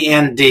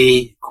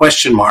 A-N-D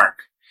question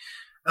mark.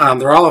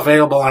 They're all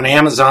available on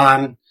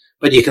Amazon,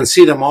 but you can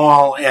see them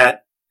all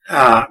at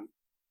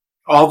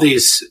all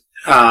these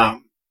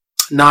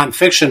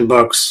nonfiction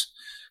books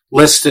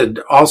listed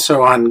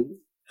also on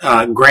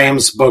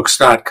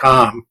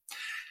grahamsbooks.com.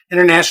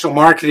 International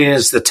Marketing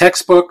is the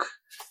textbook.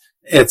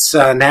 It's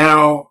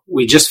now,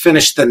 we just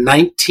finished the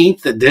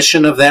 19th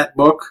edition of that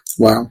book.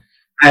 Wow.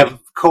 I have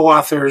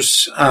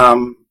co-authors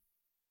on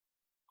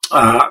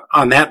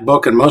that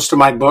book and most of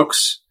my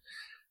books.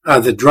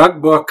 The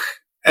drug book,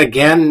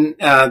 again,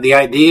 the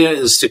idea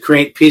is to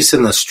create peace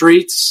in the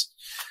streets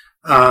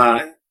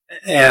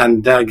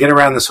and get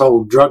around this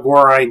whole drug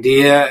war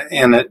idea.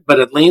 But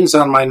it leans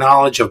on my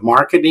knowledge of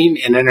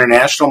marketing and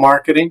international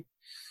marketing.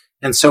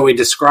 And so we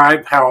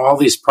describe how all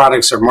these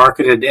products are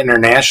marketed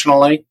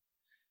internationally,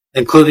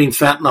 including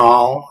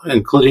fentanyl,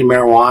 including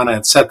marijuana,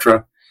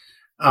 etc.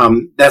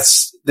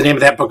 That's the name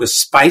of that book is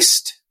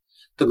Spiced,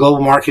 The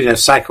Global Marketing of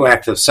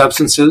Psychoactive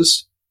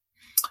Substances.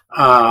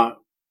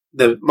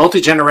 The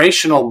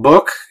multi-generational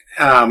book,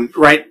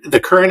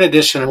 the current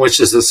edition,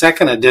 which is the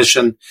second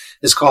edition,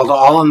 is called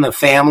All in the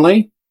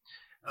Family.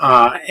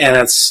 And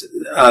it's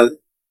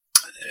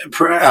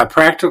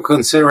practical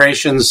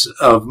considerations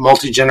of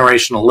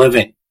multi-generational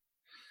living.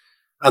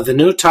 The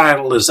new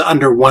title is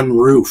Under One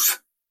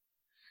Roof.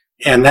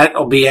 And that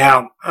will be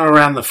out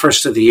around the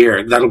first of the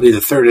year. That'll be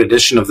the third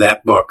edition of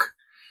that book.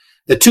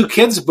 The 2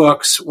 kids'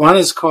 books, one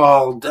is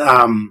called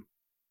The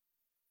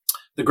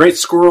Great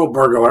Squirrel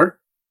Burglar.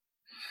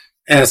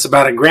 And it's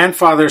about a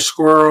grandfather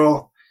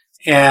squirrel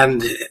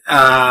and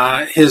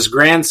his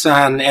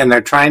grandson, and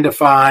they're trying to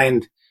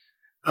find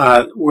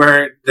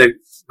where the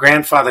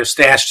grandfather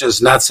stashed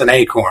his nuts and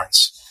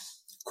acorns.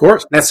 Of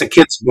course. That's a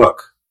kid's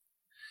book.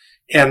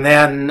 And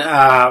then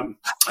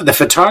the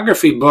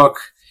photography book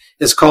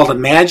is called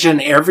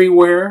Imagine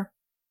Everywhere.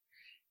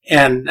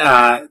 And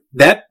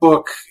that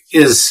book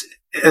is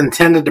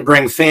intended to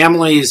bring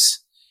families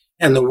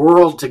and the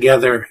world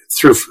together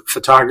through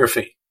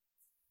photography.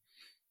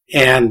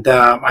 And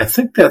I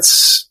think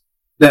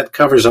that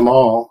covers them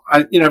all.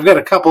 I've got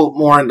a couple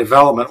more in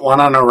development, one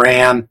on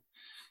Iran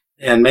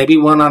and maybe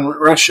one on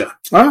Russia.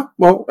 Ah,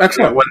 well,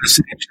 excellent. When the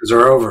sanctions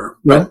are over.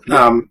 But,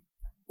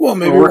 well,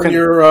 maybe when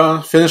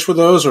you're finished with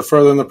those or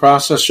further in the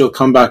process, you'll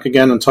come back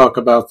again and talk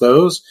about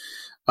those.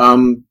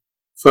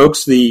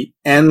 Folks, the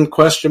N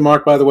question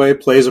mark, by the way,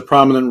 plays a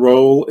prominent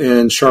role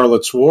in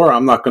Charlotte's War.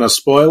 I'm not going to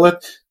spoil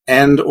it.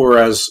 And or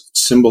as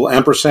symbol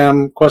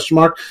ampersand question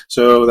mark.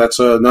 So that's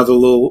another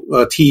little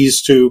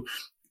tease to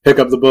pick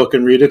up the book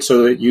and read it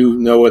so that you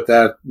know what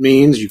that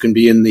means. You can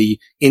be in the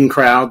in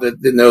crowd that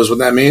knows what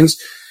that means.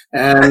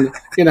 And,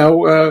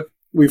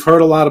 we've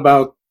heard a lot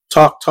about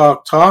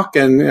talk,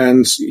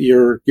 and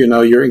your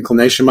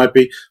inclination might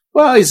be,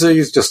 well,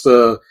 he's just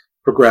a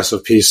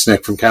progressive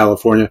peacenik from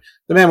California.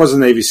 The man was a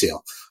Navy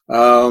SEAL,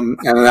 and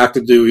an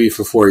active duty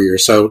for 4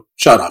 years. So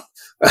shut up.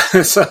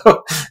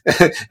 So,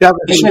 yeah.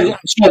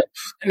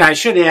 And I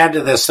should add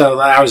to this, though,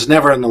 that I was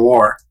never in the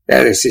war.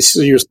 Yeah,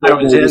 you're still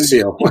a Navy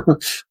SEAL.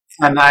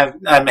 And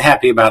I'm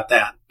happy about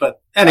that.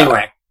 But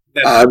anyway.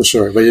 I'm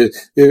sure, but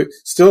you're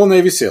still a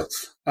Navy SEAL.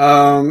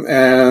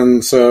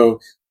 And so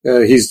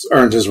he's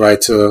earned his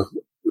right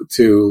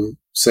to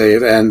say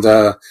it, and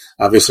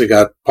obviously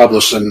got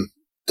published and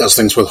does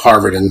things with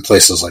Harvard and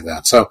places like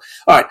that. So,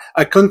 all right,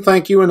 I couldn't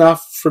thank you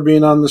enough for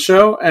being on the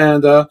show,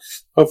 and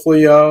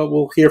hopefully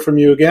we'll hear from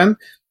you again.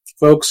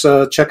 Folks,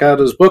 check out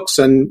his books,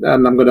 and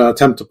I'm going to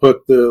attempt to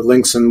put the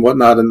links and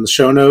whatnot in the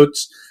show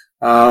notes.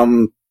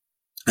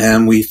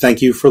 And we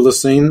thank you for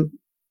listening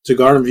to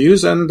Garden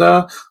Views and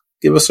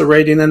give us a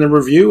rating and a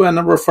review and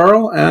a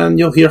referral, and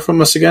you'll hear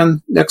from us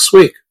again next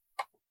week.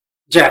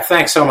 Jeff,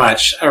 thanks so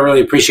much. I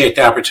really appreciate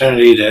the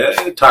opportunity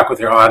to talk with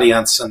your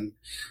audience, and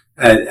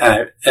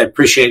I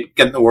appreciate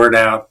getting the word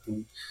out.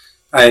 And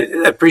I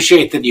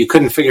appreciate that you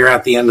couldn't figure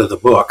out the end of the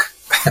book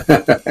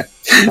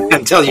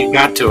until you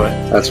got to it.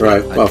 That's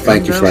right. Well,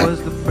 thank you, Frank.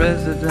 Was the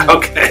president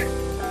Okay.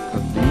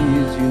 of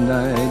these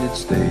United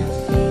States.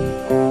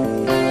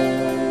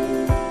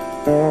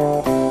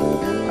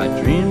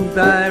 I dreamed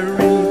I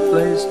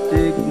replaced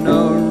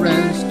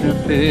ignorance,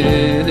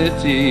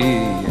 stupidity,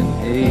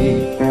 and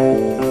hate.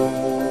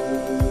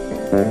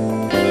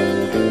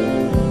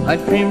 I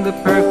dreamed the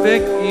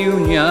perfect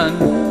union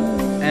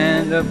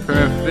and a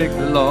perfect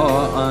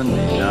law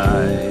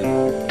undenied.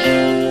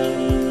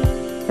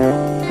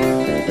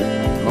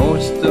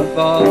 Most of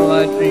all,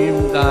 I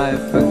dreamed I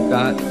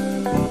forgot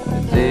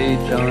the day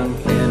John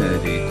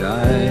Kennedy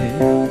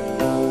died.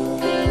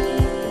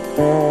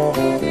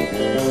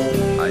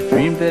 I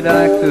dreamed that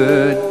I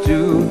could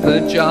do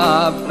the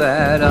job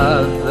that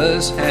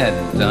others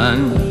hadn't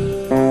done.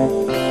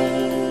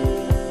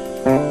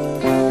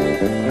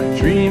 I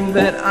dreamed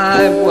that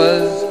I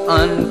was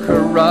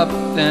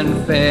uncorrupt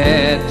and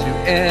fair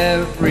to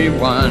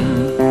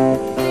everyone.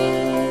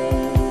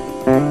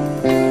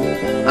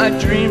 I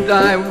dreamed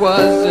I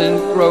wasn't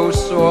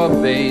gross or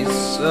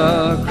base,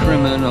 a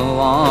criminal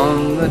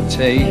on the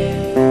take.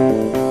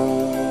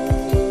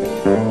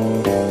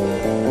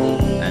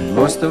 And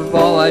most of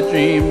all, I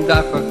dreamed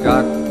I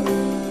forgot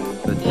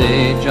the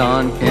day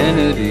John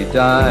Kennedy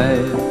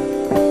died.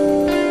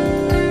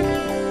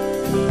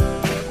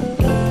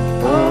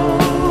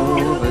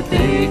 Oh, the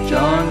day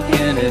John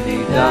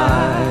Kennedy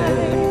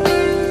died.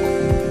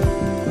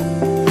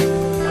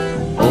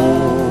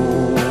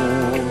 Oh,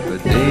 the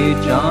day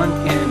John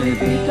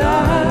Kennedy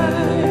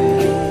died.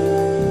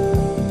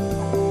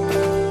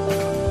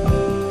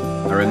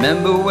 I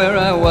remember where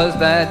I was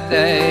that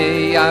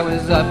day. I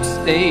was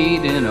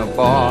upstate in a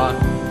bar.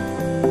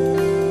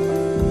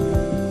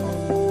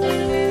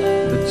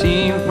 The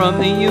team from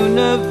the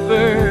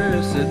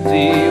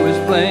university was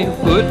playing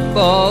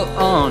football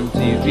on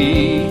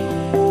TV.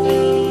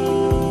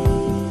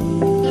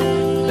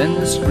 Then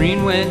the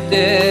screen went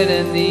dead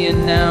and the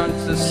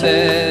announcer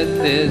said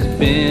there's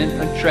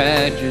been a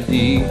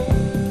tragedy.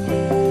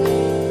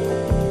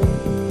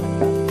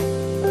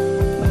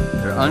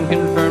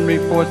 Unconfirmed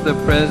reports the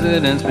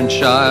president's been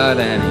shot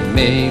and he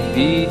may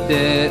be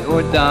dead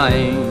or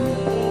dying.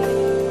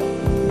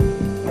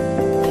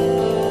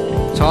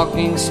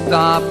 Talking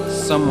stopped,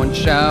 someone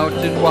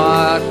shouted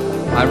what?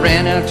 I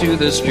ran out to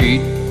the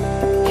street.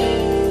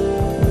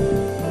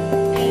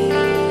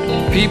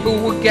 People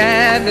were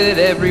gathered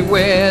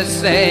everywhere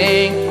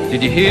saying,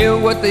 did you hear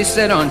what they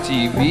said on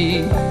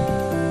TV?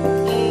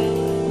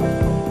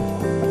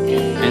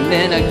 And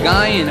then a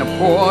guy in a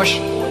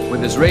Porsche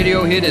with his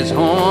radio hit his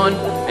horn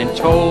and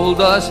told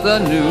us the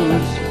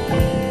news.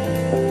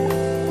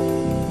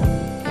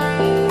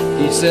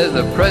 He says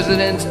the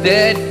president's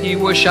dead, he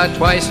was shot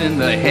twice in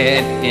the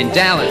head in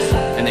Dallas,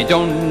 and they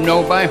don't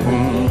know by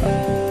whom.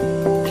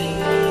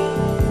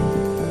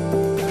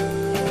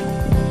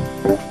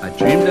 I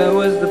dreamed I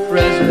was the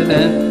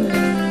president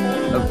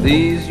of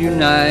these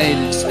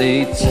United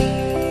States.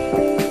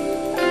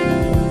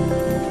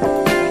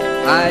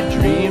 I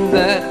dreamed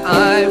that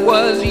I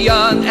was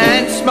young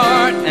and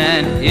smart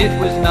and it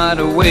was not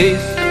a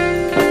waste.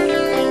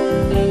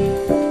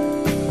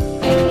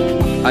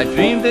 I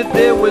dreamed that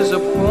there was a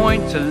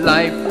point to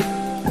life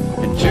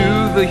and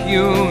to the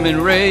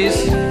human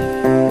race.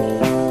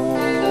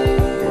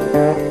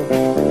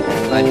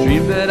 I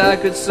dreamed that I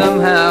could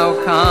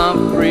somehow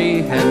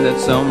comprehend that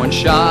someone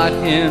shot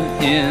him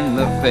in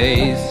the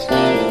face.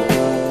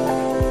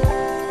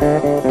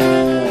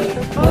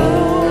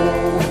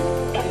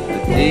 The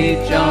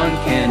day John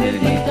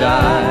Kennedy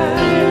died.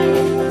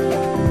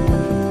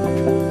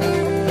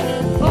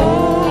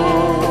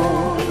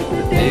 Oh,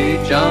 the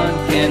day John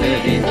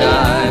Kennedy